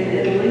sick in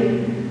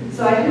Italy.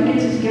 So I didn't get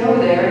to go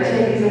there and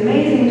take these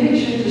amazing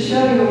pictures to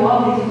show you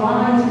all these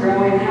vines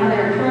growing, how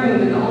they're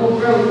pruned and the old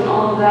growth and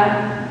all of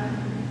that.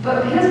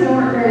 But because we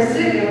weren't very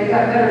sick and we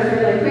got better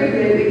fairly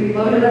quickly, we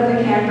loaded up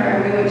the camper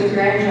and we went to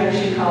Grand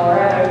Junction,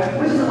 Colorado,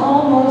 which is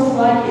almost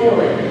like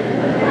Italy.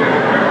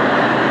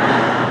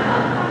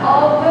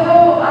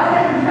 Although I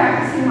had been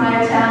practicing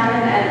my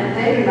Italian and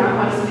they do not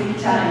want to speak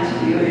Italian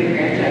to you in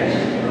Grand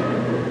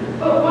Junction.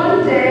 But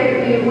one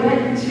day we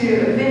went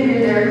to a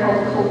vineyard there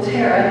called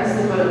Colterra.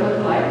 This is what it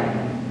looked like.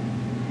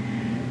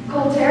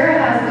 Colterra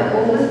has the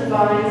oldest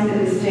vines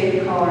in the state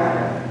of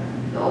Colorado.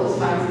 The oldest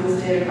vines in the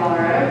state of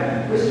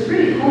Colorado, which is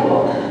pretty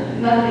cool.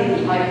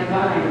 Nothing like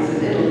vines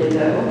in Italy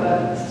though,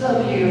 but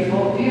still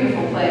beautiful,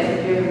 beautiful place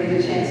if you ever get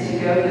a chance to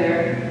go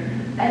there.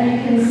 And you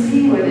can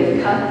see where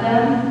they've cut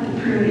them,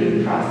 the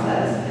pruning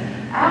process.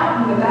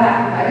 Out in the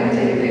back, I didn't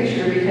take a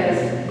picture because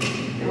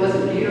it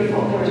wasn't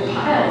beautiful. There was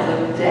piles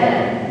of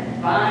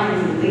dead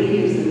vines and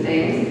leaves and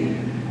things.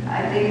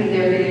 I think that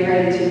they're getting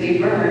ready to be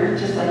burned,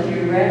 just like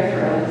you read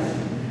for us.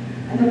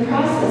 And the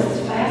process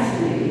is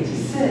fascinating to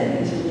sit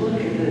and to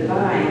look at the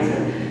vines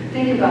and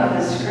think about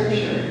the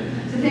scripture,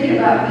 to think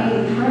about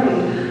being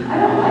pruned. I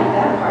don't like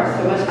that part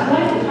so much. I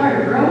like the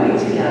part of growing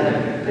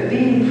together, but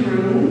being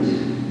pruned,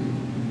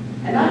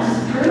 and not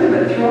just pruned,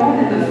 but thrown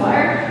in the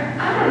fire.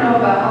 I don't know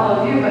about all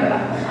of you, but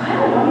I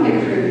don't want to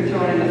get pruned and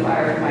thrown in the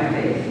fire for my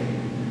faith.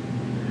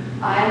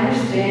 I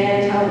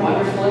understand how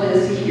wonderful it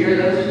is to hear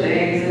those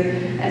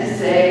things and to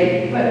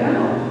say, but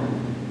no,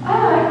 I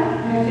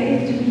like my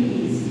faith to be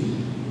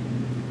easy.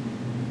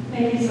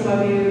 Maybe some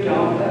of you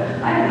don't,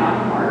 but I am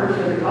not a martyr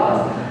for the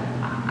cause.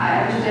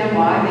 I understand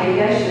why,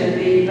 maybe I should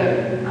be, but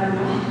I'm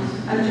not.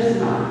 I'm just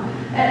not.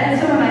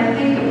 And so when I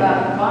think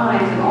about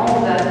vines and all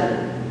of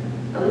that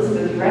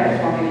Elizabeth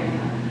read for me,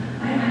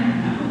 I don't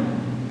know.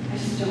 I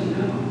just don't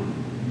know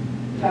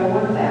if I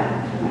want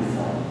that for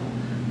myself.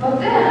 But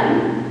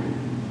then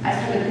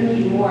I started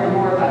thinking more and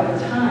more about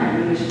the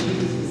time in which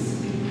Jesus was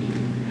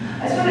speaking.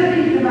 I started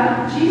thinking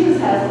about Jesus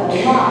has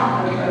a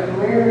lot of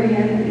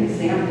agrarian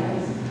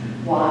examples.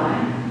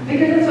 Why?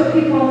 Because that's what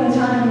people in the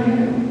time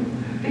knew.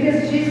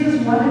 Because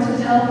Jesus wanted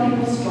to tell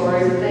people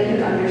stories that they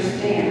could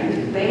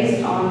understand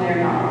based on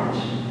their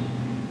knowledge.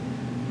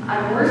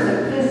 I'm worse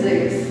at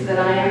physics than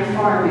I am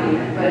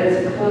farming, but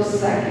it's a close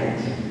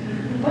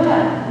second.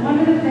 But one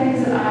of the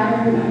things that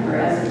I remember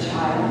as a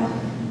child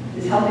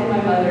is helping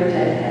my mother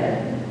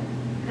deadhead.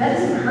 That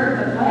doesn't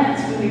hurt the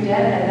plants when we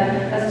deadhead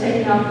them. That's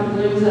taking off the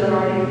blooms that are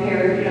already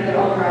appeared, they're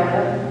all dried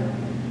up.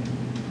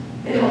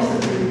 It helps them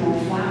bring more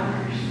flowers.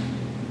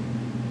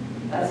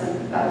 That's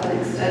about the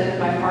extent of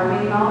my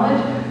farming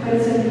knowledge, but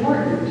it's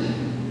important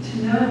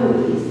to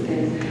know these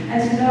things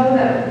and to know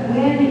that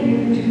when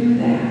you do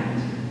that,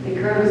 it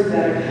grows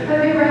better.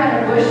 Have you ever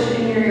had a bush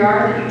in your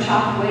yard that you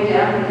chopped way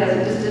down because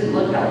it just didn't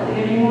look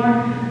healthy anymore?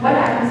 What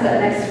happens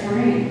that next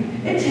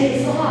spring? It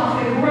takes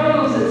off, it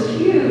grows, it's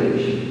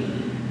huge.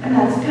 And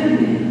that's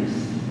good news.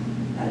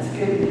 That's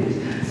good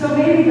news. So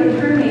maybe the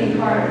pruning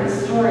part of the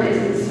story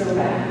isn't so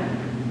bad.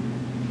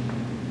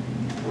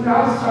 We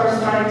also are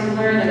starting to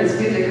learn that it's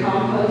good to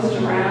compost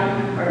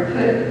around or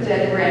put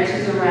dead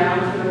branches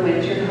around for the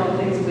winter to help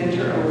things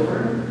winter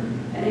over.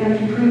 And you have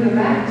to prune them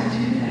back to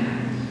do that,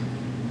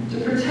 to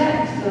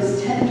protect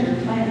those tender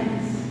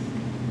plants.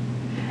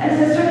 And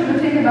as I started to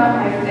think about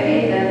my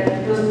faith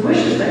and those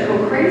bushes that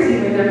go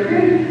crazy when they're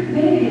pruned,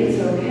 maybe it's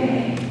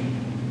okay.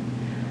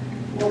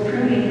 Will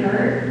pruning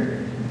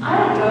hurt? I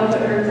don't know if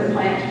it hurts a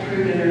plant to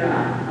prune it or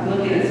not. I'm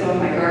looking at some of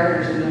my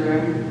gardeners in the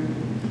room.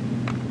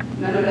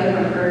 None of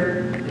them have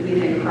heard the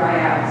anything cry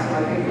out, so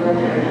I think we're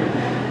okay.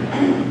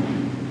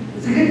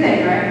 It's a good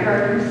thing, right?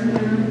 Gardeners,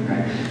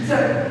 right? So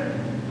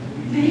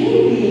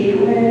maybe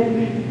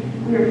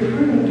when we're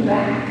pruned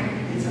back,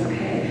 it's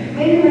okay.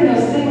 Maybe when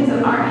those things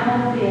that aren't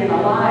healthy and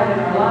alive in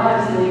our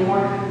lives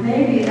anymore,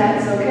 maybe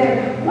that's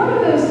okay. What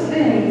are those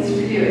things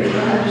for you? You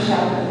don't have to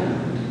shout them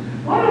out.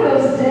 What are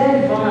those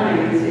dead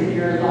vines in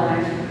your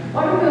life?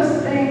 What are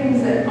those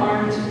things that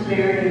aren't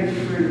bearing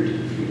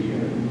fruit for you?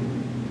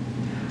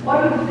 What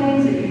are the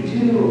things that you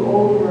do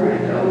over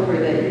and over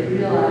that you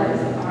realize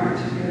aren't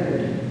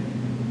good?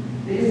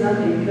 Because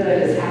nothing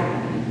good is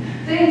happening.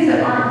 Things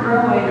that aren't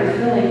growing or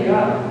filling you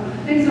up.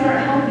 Things that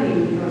aren't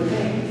helping your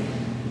faith.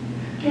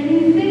 Can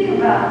you think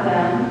about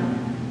them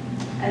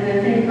and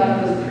then think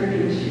about those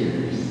pruning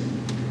shears?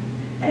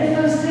 And if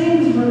those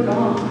things were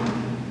gone,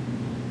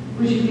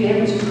 would you be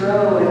able to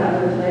grow in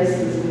other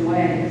places and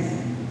ways?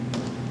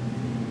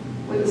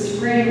 With the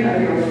spring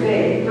of your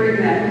faith, bring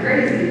that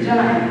crazy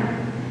giant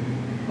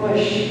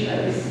bush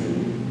that we see.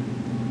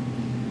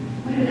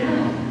 Would it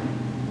help?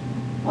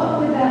 What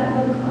would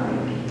that look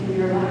like in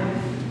your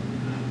life?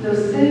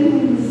 Those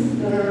things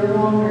that are no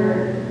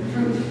longer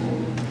fruitful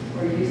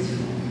or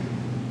useful.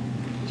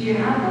 Do you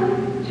have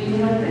them? Do you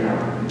know what they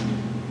are?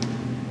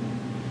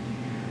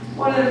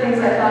 One of the things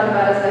I thought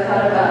about is I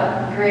thought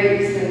about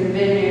grapes and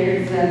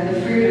vineyards and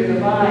the fruit of the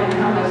vine, and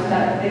how much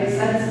that makes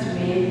sense to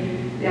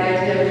me, the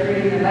idea of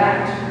pruning them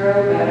back to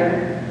grow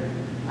better.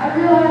 I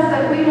realized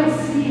that we don't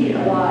see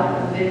a lot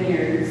of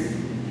vineyards.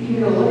 You can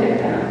go look at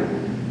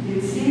them, you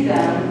can see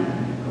them,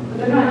 but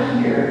they're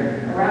not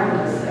here around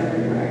us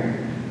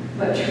everywhere,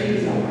 but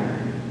trees are.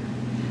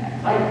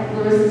 Like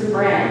Lewis's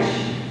branch,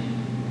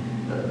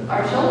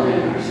 our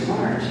children are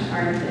smart,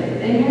 aren't they?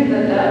 They knew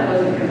that that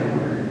wasn't going to work.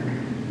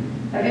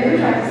 Have you ever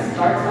tried to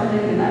start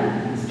something in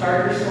that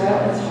starter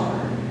soil? It's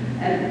hard.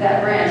 And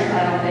that branch,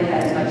 I don't think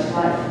had much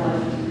life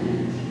left in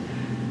it.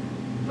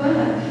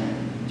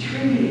 But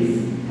trees,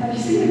 have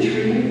you seen a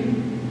tree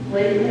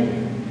lately?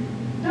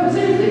 No,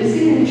 seriously, have you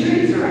seen any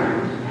trees around?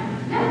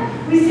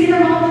 Yeah, we see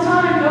them all the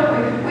time,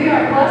 don't we? We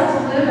are blessed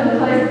to live in a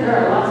place that there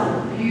are lots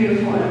of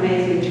beautiful and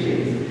amazing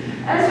trees.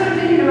 And I started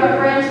thinking about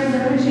branches,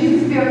 and would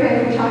Jesus be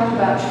okay if we talked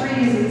about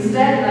trees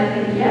instead? And I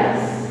think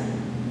yes,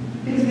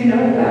 because we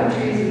know about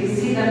trees and we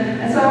see them.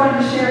 And so I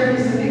wanted to share with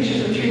you some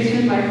pictures of trees.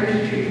 Here's my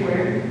first tree for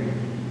you.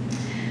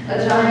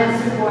 A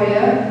giant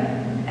sequoia.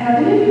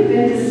 Have any of you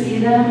been to see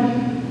them?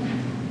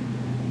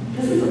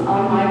 This is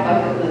on my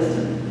bucket list.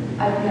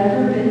 I've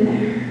never been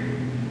there.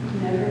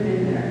 I've never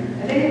been there.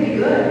 I think it'd be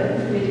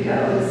good for me to go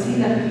and see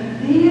them.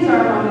 These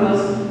are among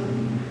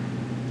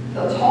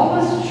the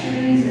tallest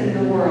trees in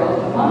the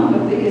world, among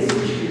the biggest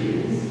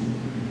trees.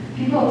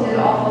 People did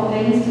awful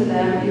things to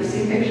them. You've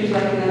seen pictures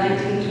like in the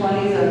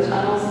 1920s of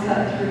tunnels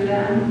cut through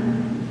them.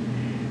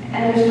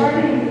 And they're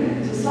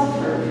starting to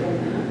suffer from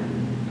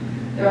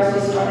them. They're also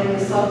starting to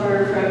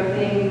suffer from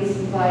things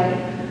like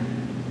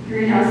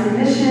greenhouse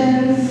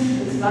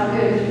emissions. It's not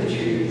good for the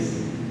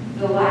trees.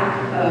 The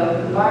lack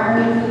of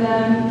environment for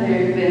them,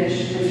 they've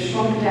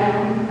shrunk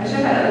down. I should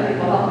have had other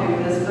people help me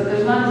with this, but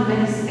there's not as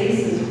many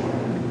spaces for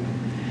them.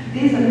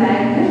 These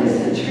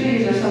magnificent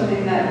trees are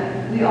something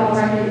that we all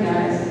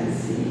recognize and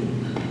see.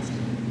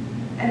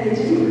 And they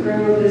didn't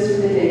grow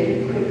this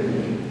big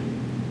quickly.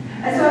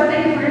 And so I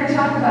think if we're going to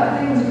talk about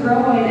things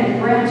growing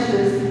and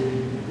branches,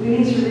 we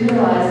need to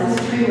realize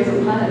this tree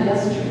wasn't planted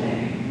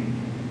yesterday.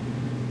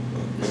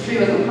 This tree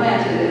wasn't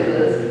planted, it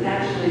was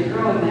naturally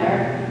growing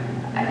there.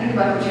 I think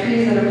about the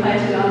trees that are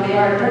planted on the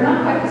ark. They're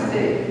not quite this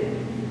big.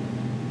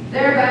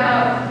 They're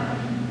about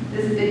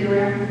this big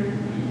around.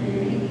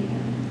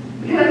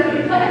 Because that's what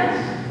you plant.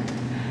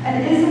 And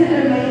isn't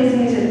it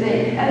amazing to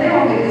think? And they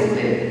won't get this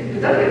big,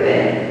 but they'll get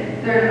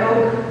big. They're an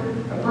oak,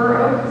 a bur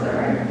oak, is that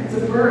right? It's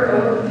a bur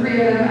oak, 3 of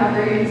them out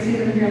there. You can see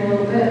them here in a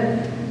little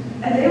bit.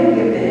 And they will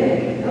get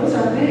big. Those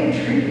are big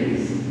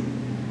trees.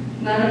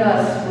 None of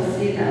us will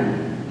see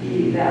them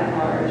be that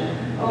large.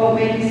 Oh,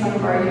 maybe some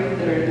of our youth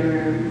that are in the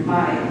room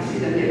might see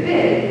them get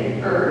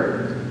big,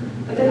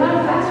 but they're not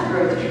a fast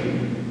growth tree.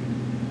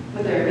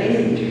 But they're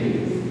amazing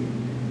trees.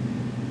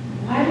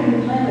 Why do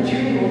we plant a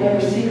tree we'll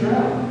never see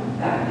grow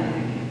that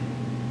big?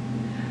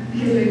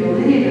 Because we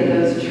believe that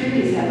those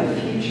trees have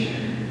a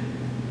future.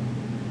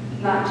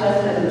 Not just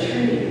as a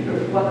tree, but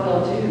for what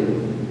they'll do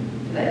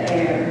for the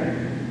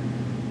air,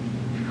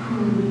 for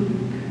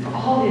cooling, for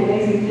all the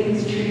amazing things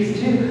trees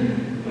do.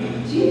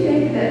 Do you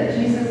think that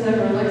Jesus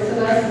ever looks at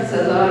us and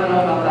says, oh, I don't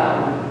know about that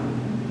one?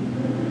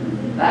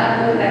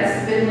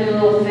 That spindly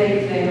little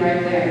faith thing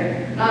right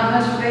there. Not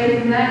much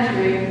faith in that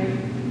tree.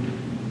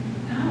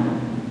 No.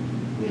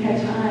 We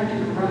had time to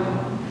grow.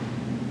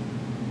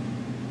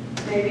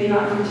 Maybe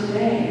not for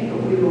today, but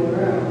we will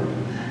grow.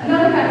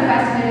 Another kind of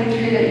fascinating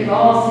tree that you've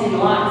all seen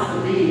lots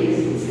of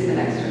these. Let's see the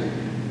next one.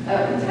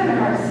 It's kind of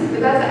hard to see,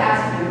 but that's the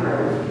aspen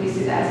grove. Can you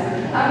see the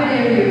aspen? How many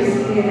of you have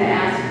seen the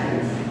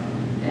aspens?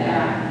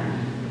 Yeah.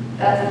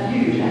 That's a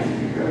huge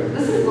aspen grove.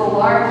 This is the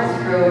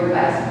largest grove of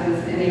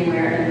aspens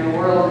anywhere in the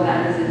world, and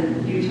that is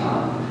in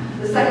Utah.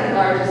 The second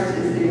largest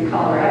is in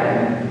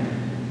Colorado.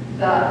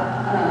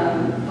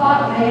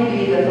 thought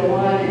may be that the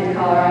one in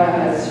Colorado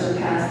has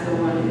surpassed the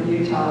one in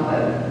Utah,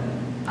 but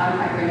I'm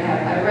not going to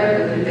have, I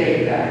read the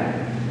debate back.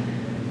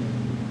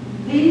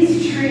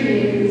 These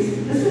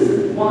trees, this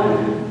is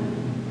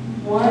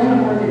one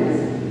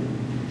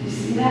organism. Do you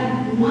see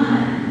that?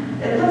 One.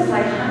 It looks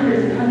like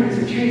hundreds and hundreds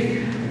of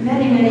trees,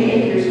 many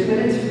acres, but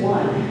it's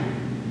one.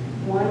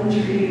 One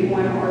tree,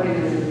 one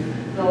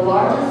organism. The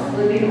largest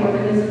living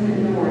organism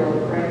in the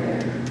world, right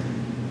there.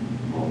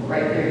 Well,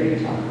 right there in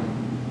Utah.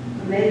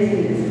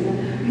 Amazing, isn't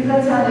it? Because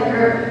that's how they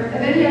grow.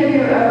 Have any of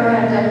you ever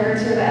had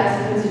decorative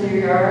aspens in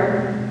your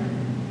yard?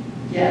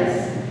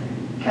 Yes.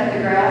 Cut the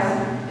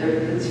grass.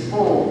 It's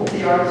full. The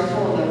yard is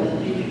full of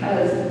them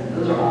because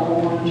those are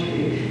all one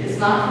tree. It's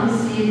not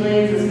from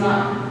seedlings. It's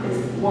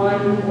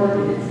one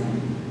organism.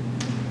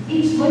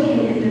 Each looking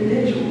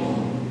individual,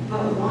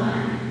 but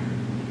one.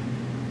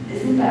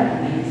 Isn't that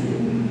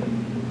amazing?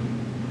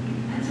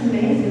 That's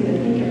amazing to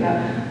think about.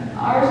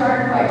 Ours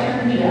aren't quite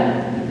turned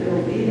yet, but they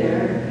will be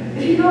there.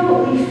 If you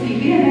go leaf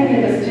peeping, and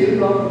many of us do,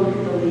 go up and look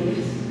at the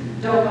leaves.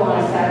 Don't go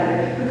on a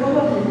Saturday, but go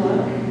up and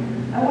look.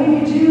 And when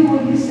you do,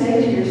 will you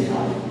say to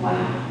yourself,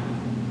 wow,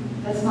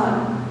 that's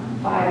not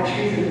 5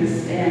 trees in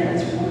this stand,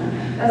 that's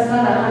one. That's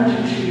not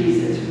 100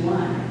 trees, it's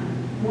one.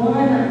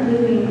 One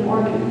living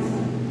organism.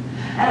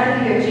 And I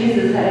think if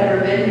Jesus had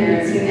ever been here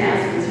and seen the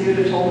aspens, he would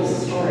have told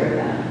us a story of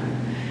that.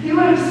 He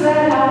would have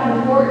said how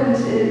important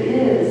it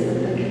is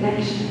that the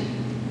connection.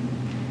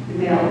 We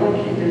may all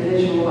look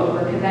individual, but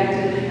we're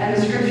connected. And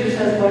the scripture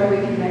says, what are we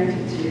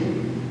connected to?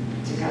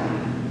 To God.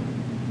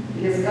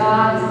 Because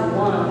God is the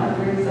one that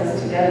brings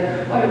us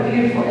together. What a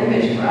beautiful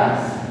image for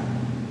us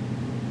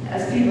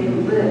as people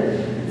who live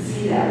and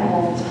see that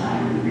all the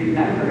time, and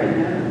remember and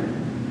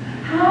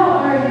know. How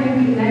are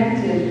you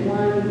connected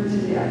one to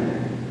the other?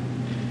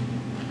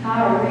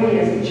 How are we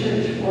as a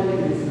church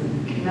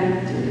organism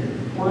connected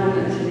one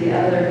to the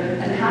other?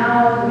 And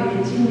how can we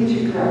continue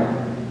to grow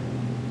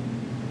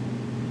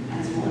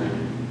as one?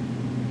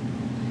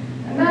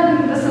 And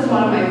then this is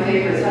one of my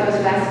favorites. I was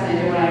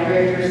fascinated when I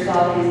very first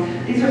saw these.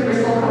 These are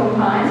bristlecone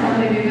pines. How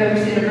many of you have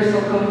ever seen a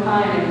bristlecone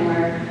pine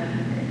anywhere?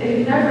 Have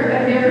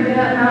you ever been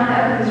at Mount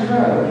Evans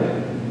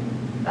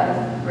Road?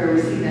 That's where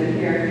we see them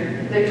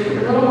here. They're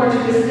a little more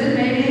twisted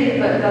maybe,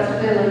 but that's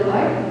what they look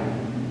like.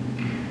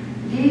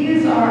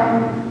 These are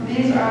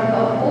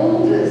the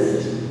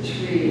oldest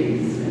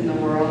trees in the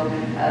world.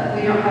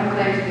 We don't have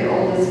claim to the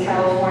oldest.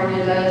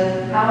 California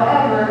does.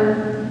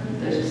 However,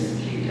 they're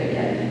just cute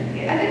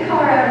again. I think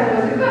Colorado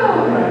was like,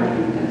 oh, we don't have to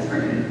keep this.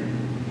 We're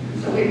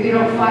good. So we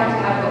don't fight to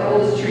have the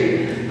oldest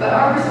tree. But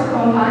our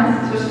bristlecone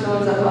pines, especially the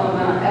ones up on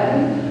Mount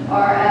Evans,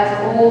 are as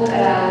old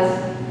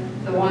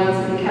as the ones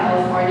in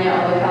California,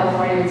 although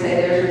California would say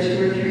theirs are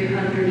 200 or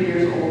 300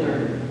 years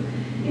older.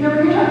 You know,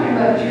 when you're talking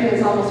about a tree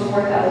that's almost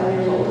 4,000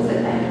 years old, does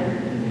it matter?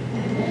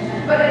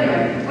 But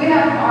anyway, we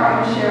have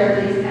our own share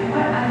of these, and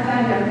what I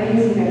find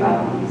amazing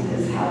about these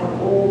is how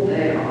old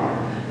they are.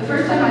 The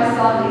first time I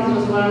saw these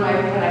was when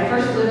I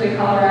first lived in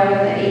Colorado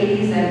in the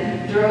 80s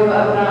and drove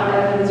up Mount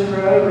Evans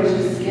Road, which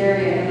is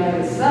scary in and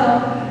of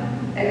itself,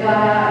 and got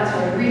out and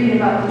started reading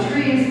about the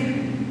trees.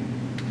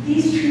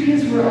 These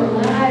trees were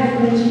alive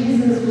when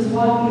Jesus was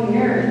walking the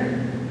earth.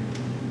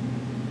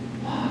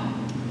 Wow.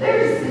 They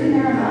were sitting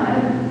there on Mount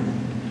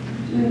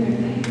Evans, doing their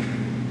thing.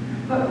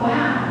 But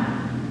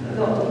wow,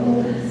 the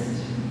oldest.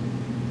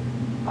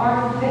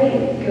 Our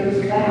faith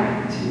goes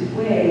back to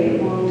way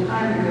a long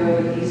time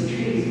ago, but these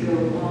trees go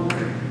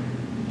longer.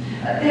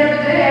 The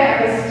other day I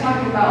was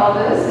talking about all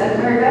this,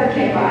 and Mary Beth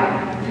came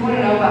by. If you want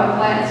to know about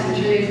plants and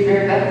trees,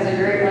 Mary Beth is a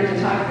great one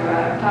to talk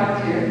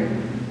to.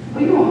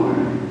 Well, you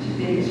are. She's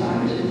being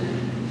shy.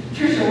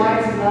 Trisha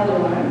White's another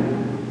one.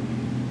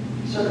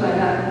 She'll climb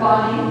that.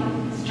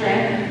 Bonnie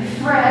Strand.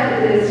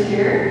 Fred is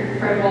here.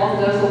 Fred Wall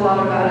knows a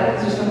lot about it.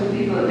 These are some of the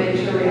people that make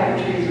sure we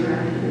have trees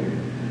around here.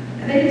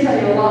 And they can tell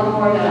you a lot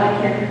more than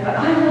I can. But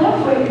I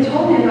love what you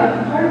told me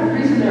about part of the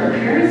reason their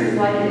appearance is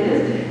like it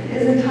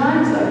is in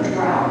times of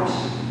drought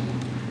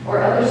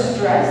or other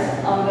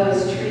stress on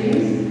those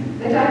trees,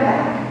 they die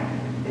back.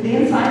 The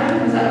inside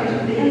opens up,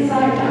 the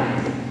inside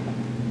dies.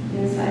 The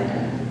inside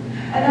dies.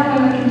 And then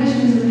when the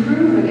conditions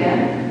improve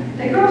again,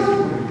 they grow some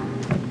more.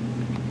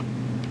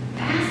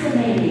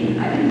 Fascinating.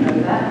 I didn't know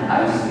that.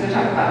 I was just going to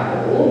talk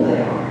about how old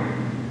they are.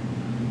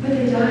 But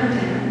they die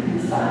down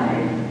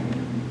inside.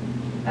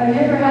 Have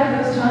you ever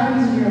had those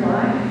times in your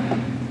life?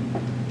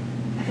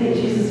 I think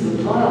Jesus would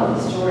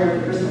love the story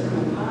of the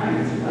bristlecone pine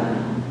as well.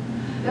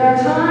 There are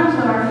times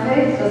when our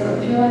faith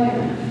doesn't feel like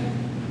enough.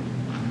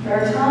 There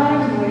are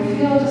times when we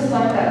feel just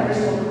like that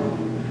bristlecone.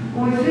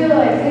 When we feel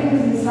like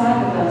things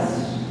inside of us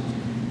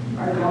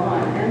are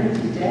gone,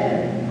 empty,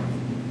 dead.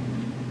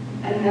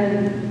 And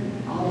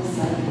then all of a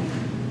sudden,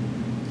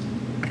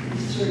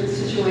 the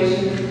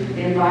situation,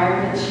 the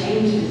environment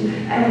changes,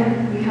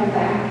 and we come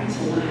back to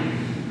life.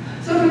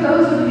 So for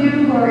those of you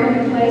who are in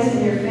a place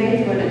in your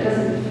faith when it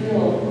doesn't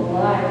feel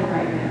alive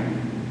right now,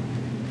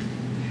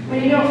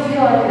 when you don't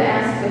feel like an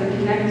aspen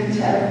connected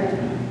to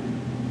everyone,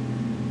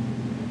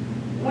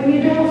 when you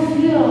don't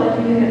feel like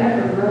you can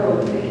ever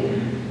grow big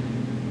enough,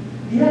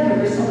 be like a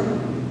bristlecone.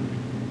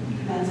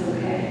 And that's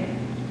okay.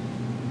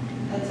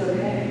 That's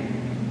okay.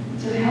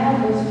 To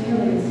have those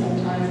feelings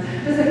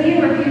sometimes. Does it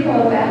mean we're people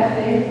of bad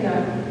faith? No.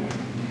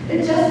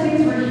 It just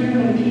means we're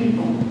human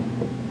people.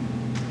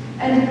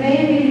 And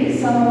maybe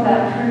some of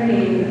that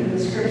pruning that the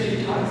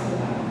scripture talks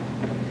about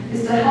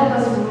is to help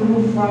us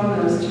move from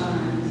those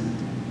times,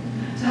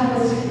 to help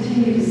us to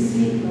continue to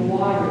seek the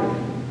water of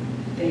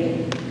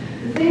faith,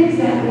 the things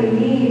that we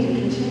need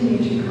to continue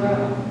to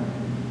grow.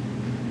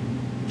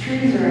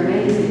 Trees are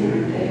amazing,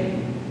 aren't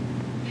they?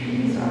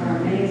 Trees are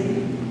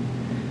amazing.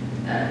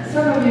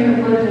 Some of you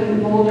have lived in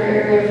the Boulder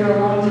area for a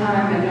long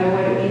time and know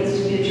what it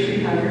means to be a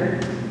tree hugger.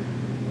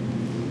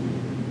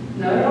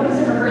 No, nobody's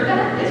ever heard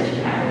that? Yes,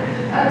 you have.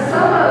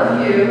 Some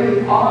of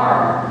you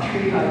are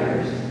tree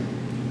huggers.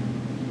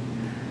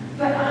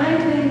 But I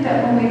think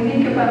that when we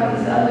think about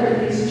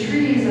these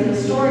trees and the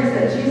stories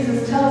that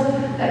Jesus tells,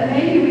 that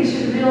maybe we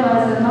should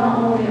realize that not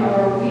only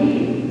are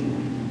we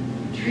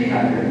tree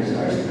huggers,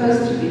 are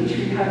supposed to be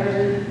tree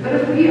huggers, but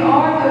if we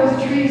are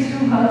those trees,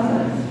 who hugs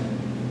us?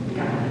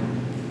 God.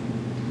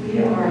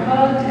 We are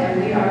hugged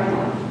and we are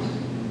loved.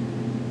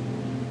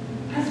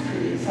 That's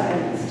pretty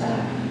exciting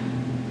stuff.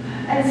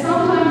 And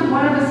sometimes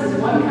one of us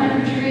is one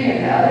kind of tree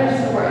and the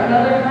others are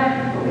another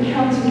kind, but we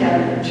come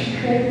together to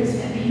create this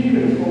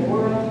beautiful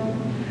world,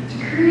 to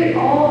create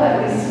all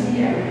that we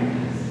see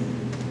around us.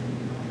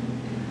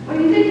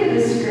 When you think of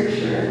this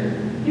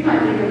scripture, you might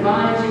think of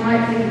vines, you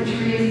might think of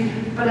trees,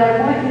 but I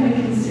want you to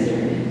consider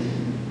it.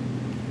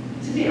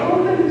 To be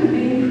open to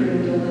being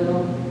pruned a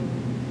little,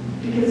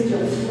 because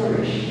you'll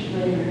flourish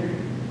later.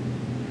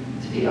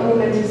 To be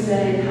open to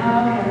saying,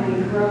 how can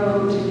we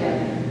grow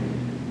together?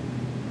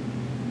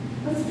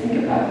 Let's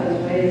think about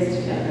those ways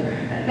together.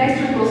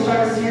 Next week we'll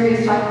start a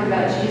series talking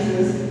about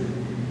Jesus.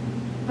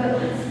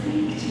 But let's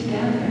think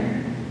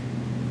together.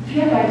 If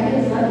you have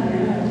ideas, let me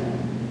know.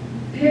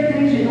 If you have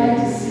things you'd like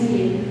to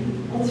see,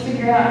 let's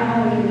figure out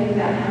how we can make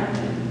that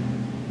happen.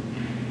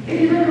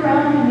 If you look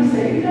around and you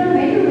say,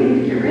 maybe we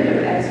need to get rid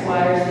of X,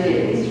 Y, or Z,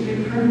 it needs to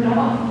be pruned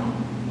off.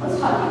 Let's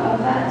talk about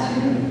that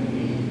too.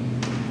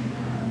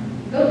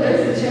 Bill,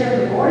 there's the chair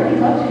of the board. He'd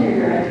love to hear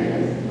your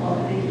ideas. Well,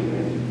 I think you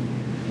would.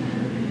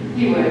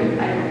 You would, I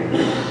know.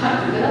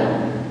 Talk to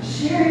Bill.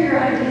 Share your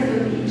ideas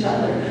with each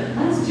other.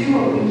 Let's do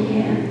what we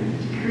can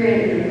to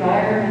create an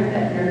environment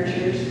that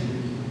nurtures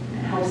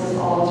and helps us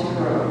all to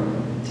grow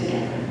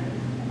together.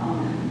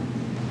 Amen.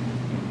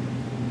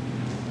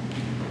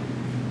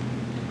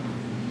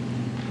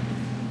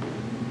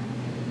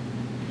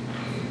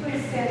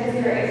 Please stand as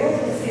you are able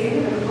to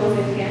sing the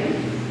closing hymn,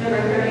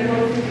 number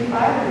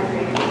 3155 of the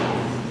Great Mass.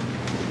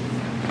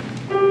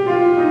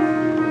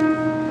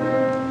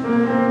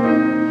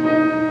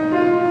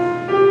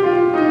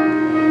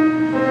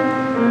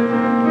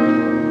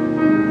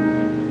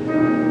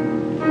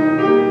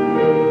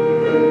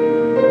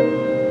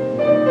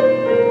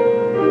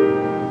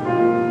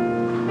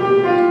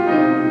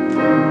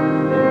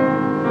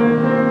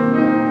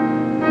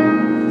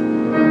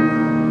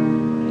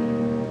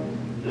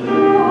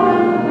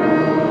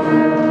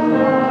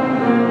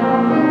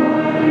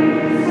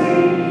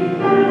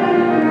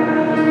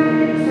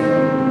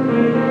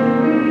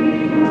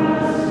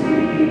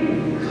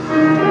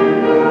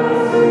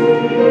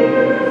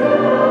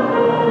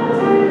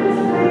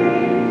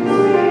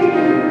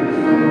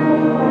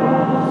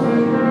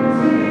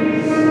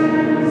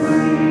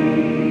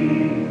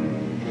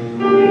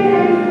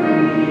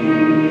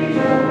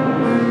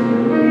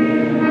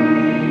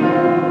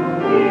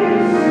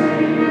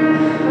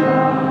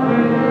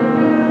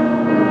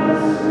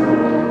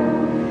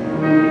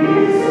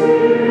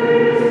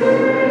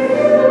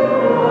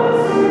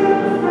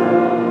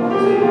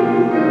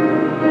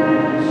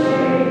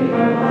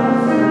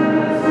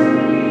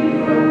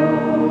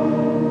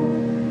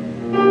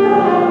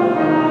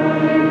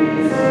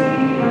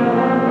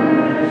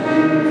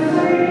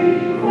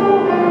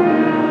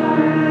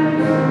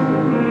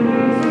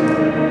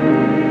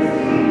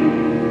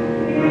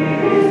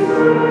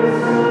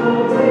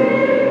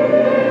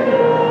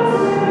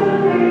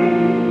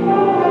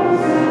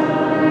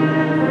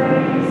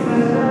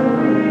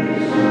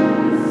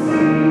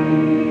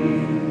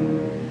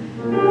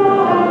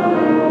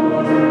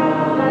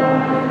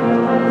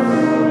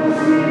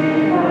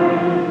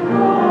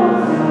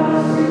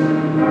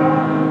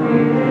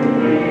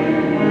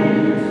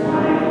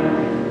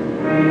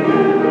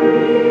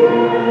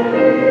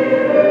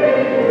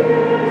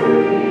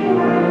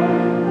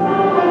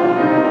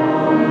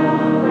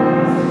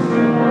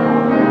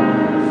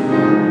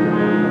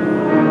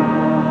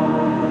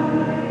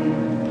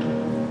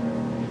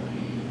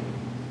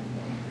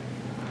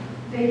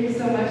 Thank you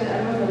so much,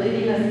 Emma, for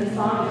leading us in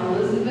song, and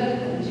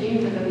Elizabeth and Jean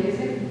for the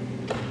music.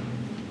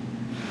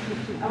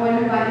 I want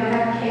to invite you to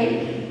have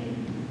cake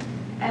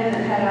and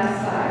then head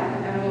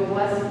outside, and we'll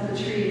bless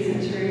the trees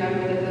and to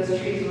remember that those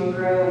trees will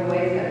grow in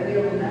ways that we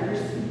will never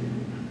see.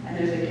 And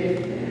there's a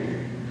gift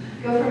there.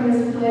 Go from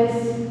this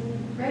place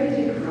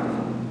ready to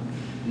grow,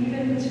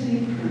 even to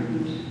be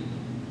pruned.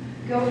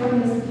 Go from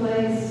this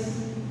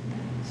place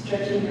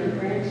stretching your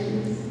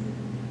branches,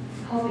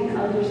 helping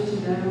others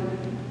to know,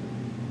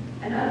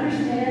 and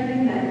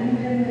understanding that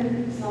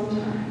even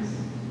sometimes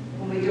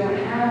when we don't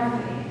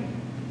have faith,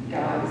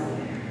 God is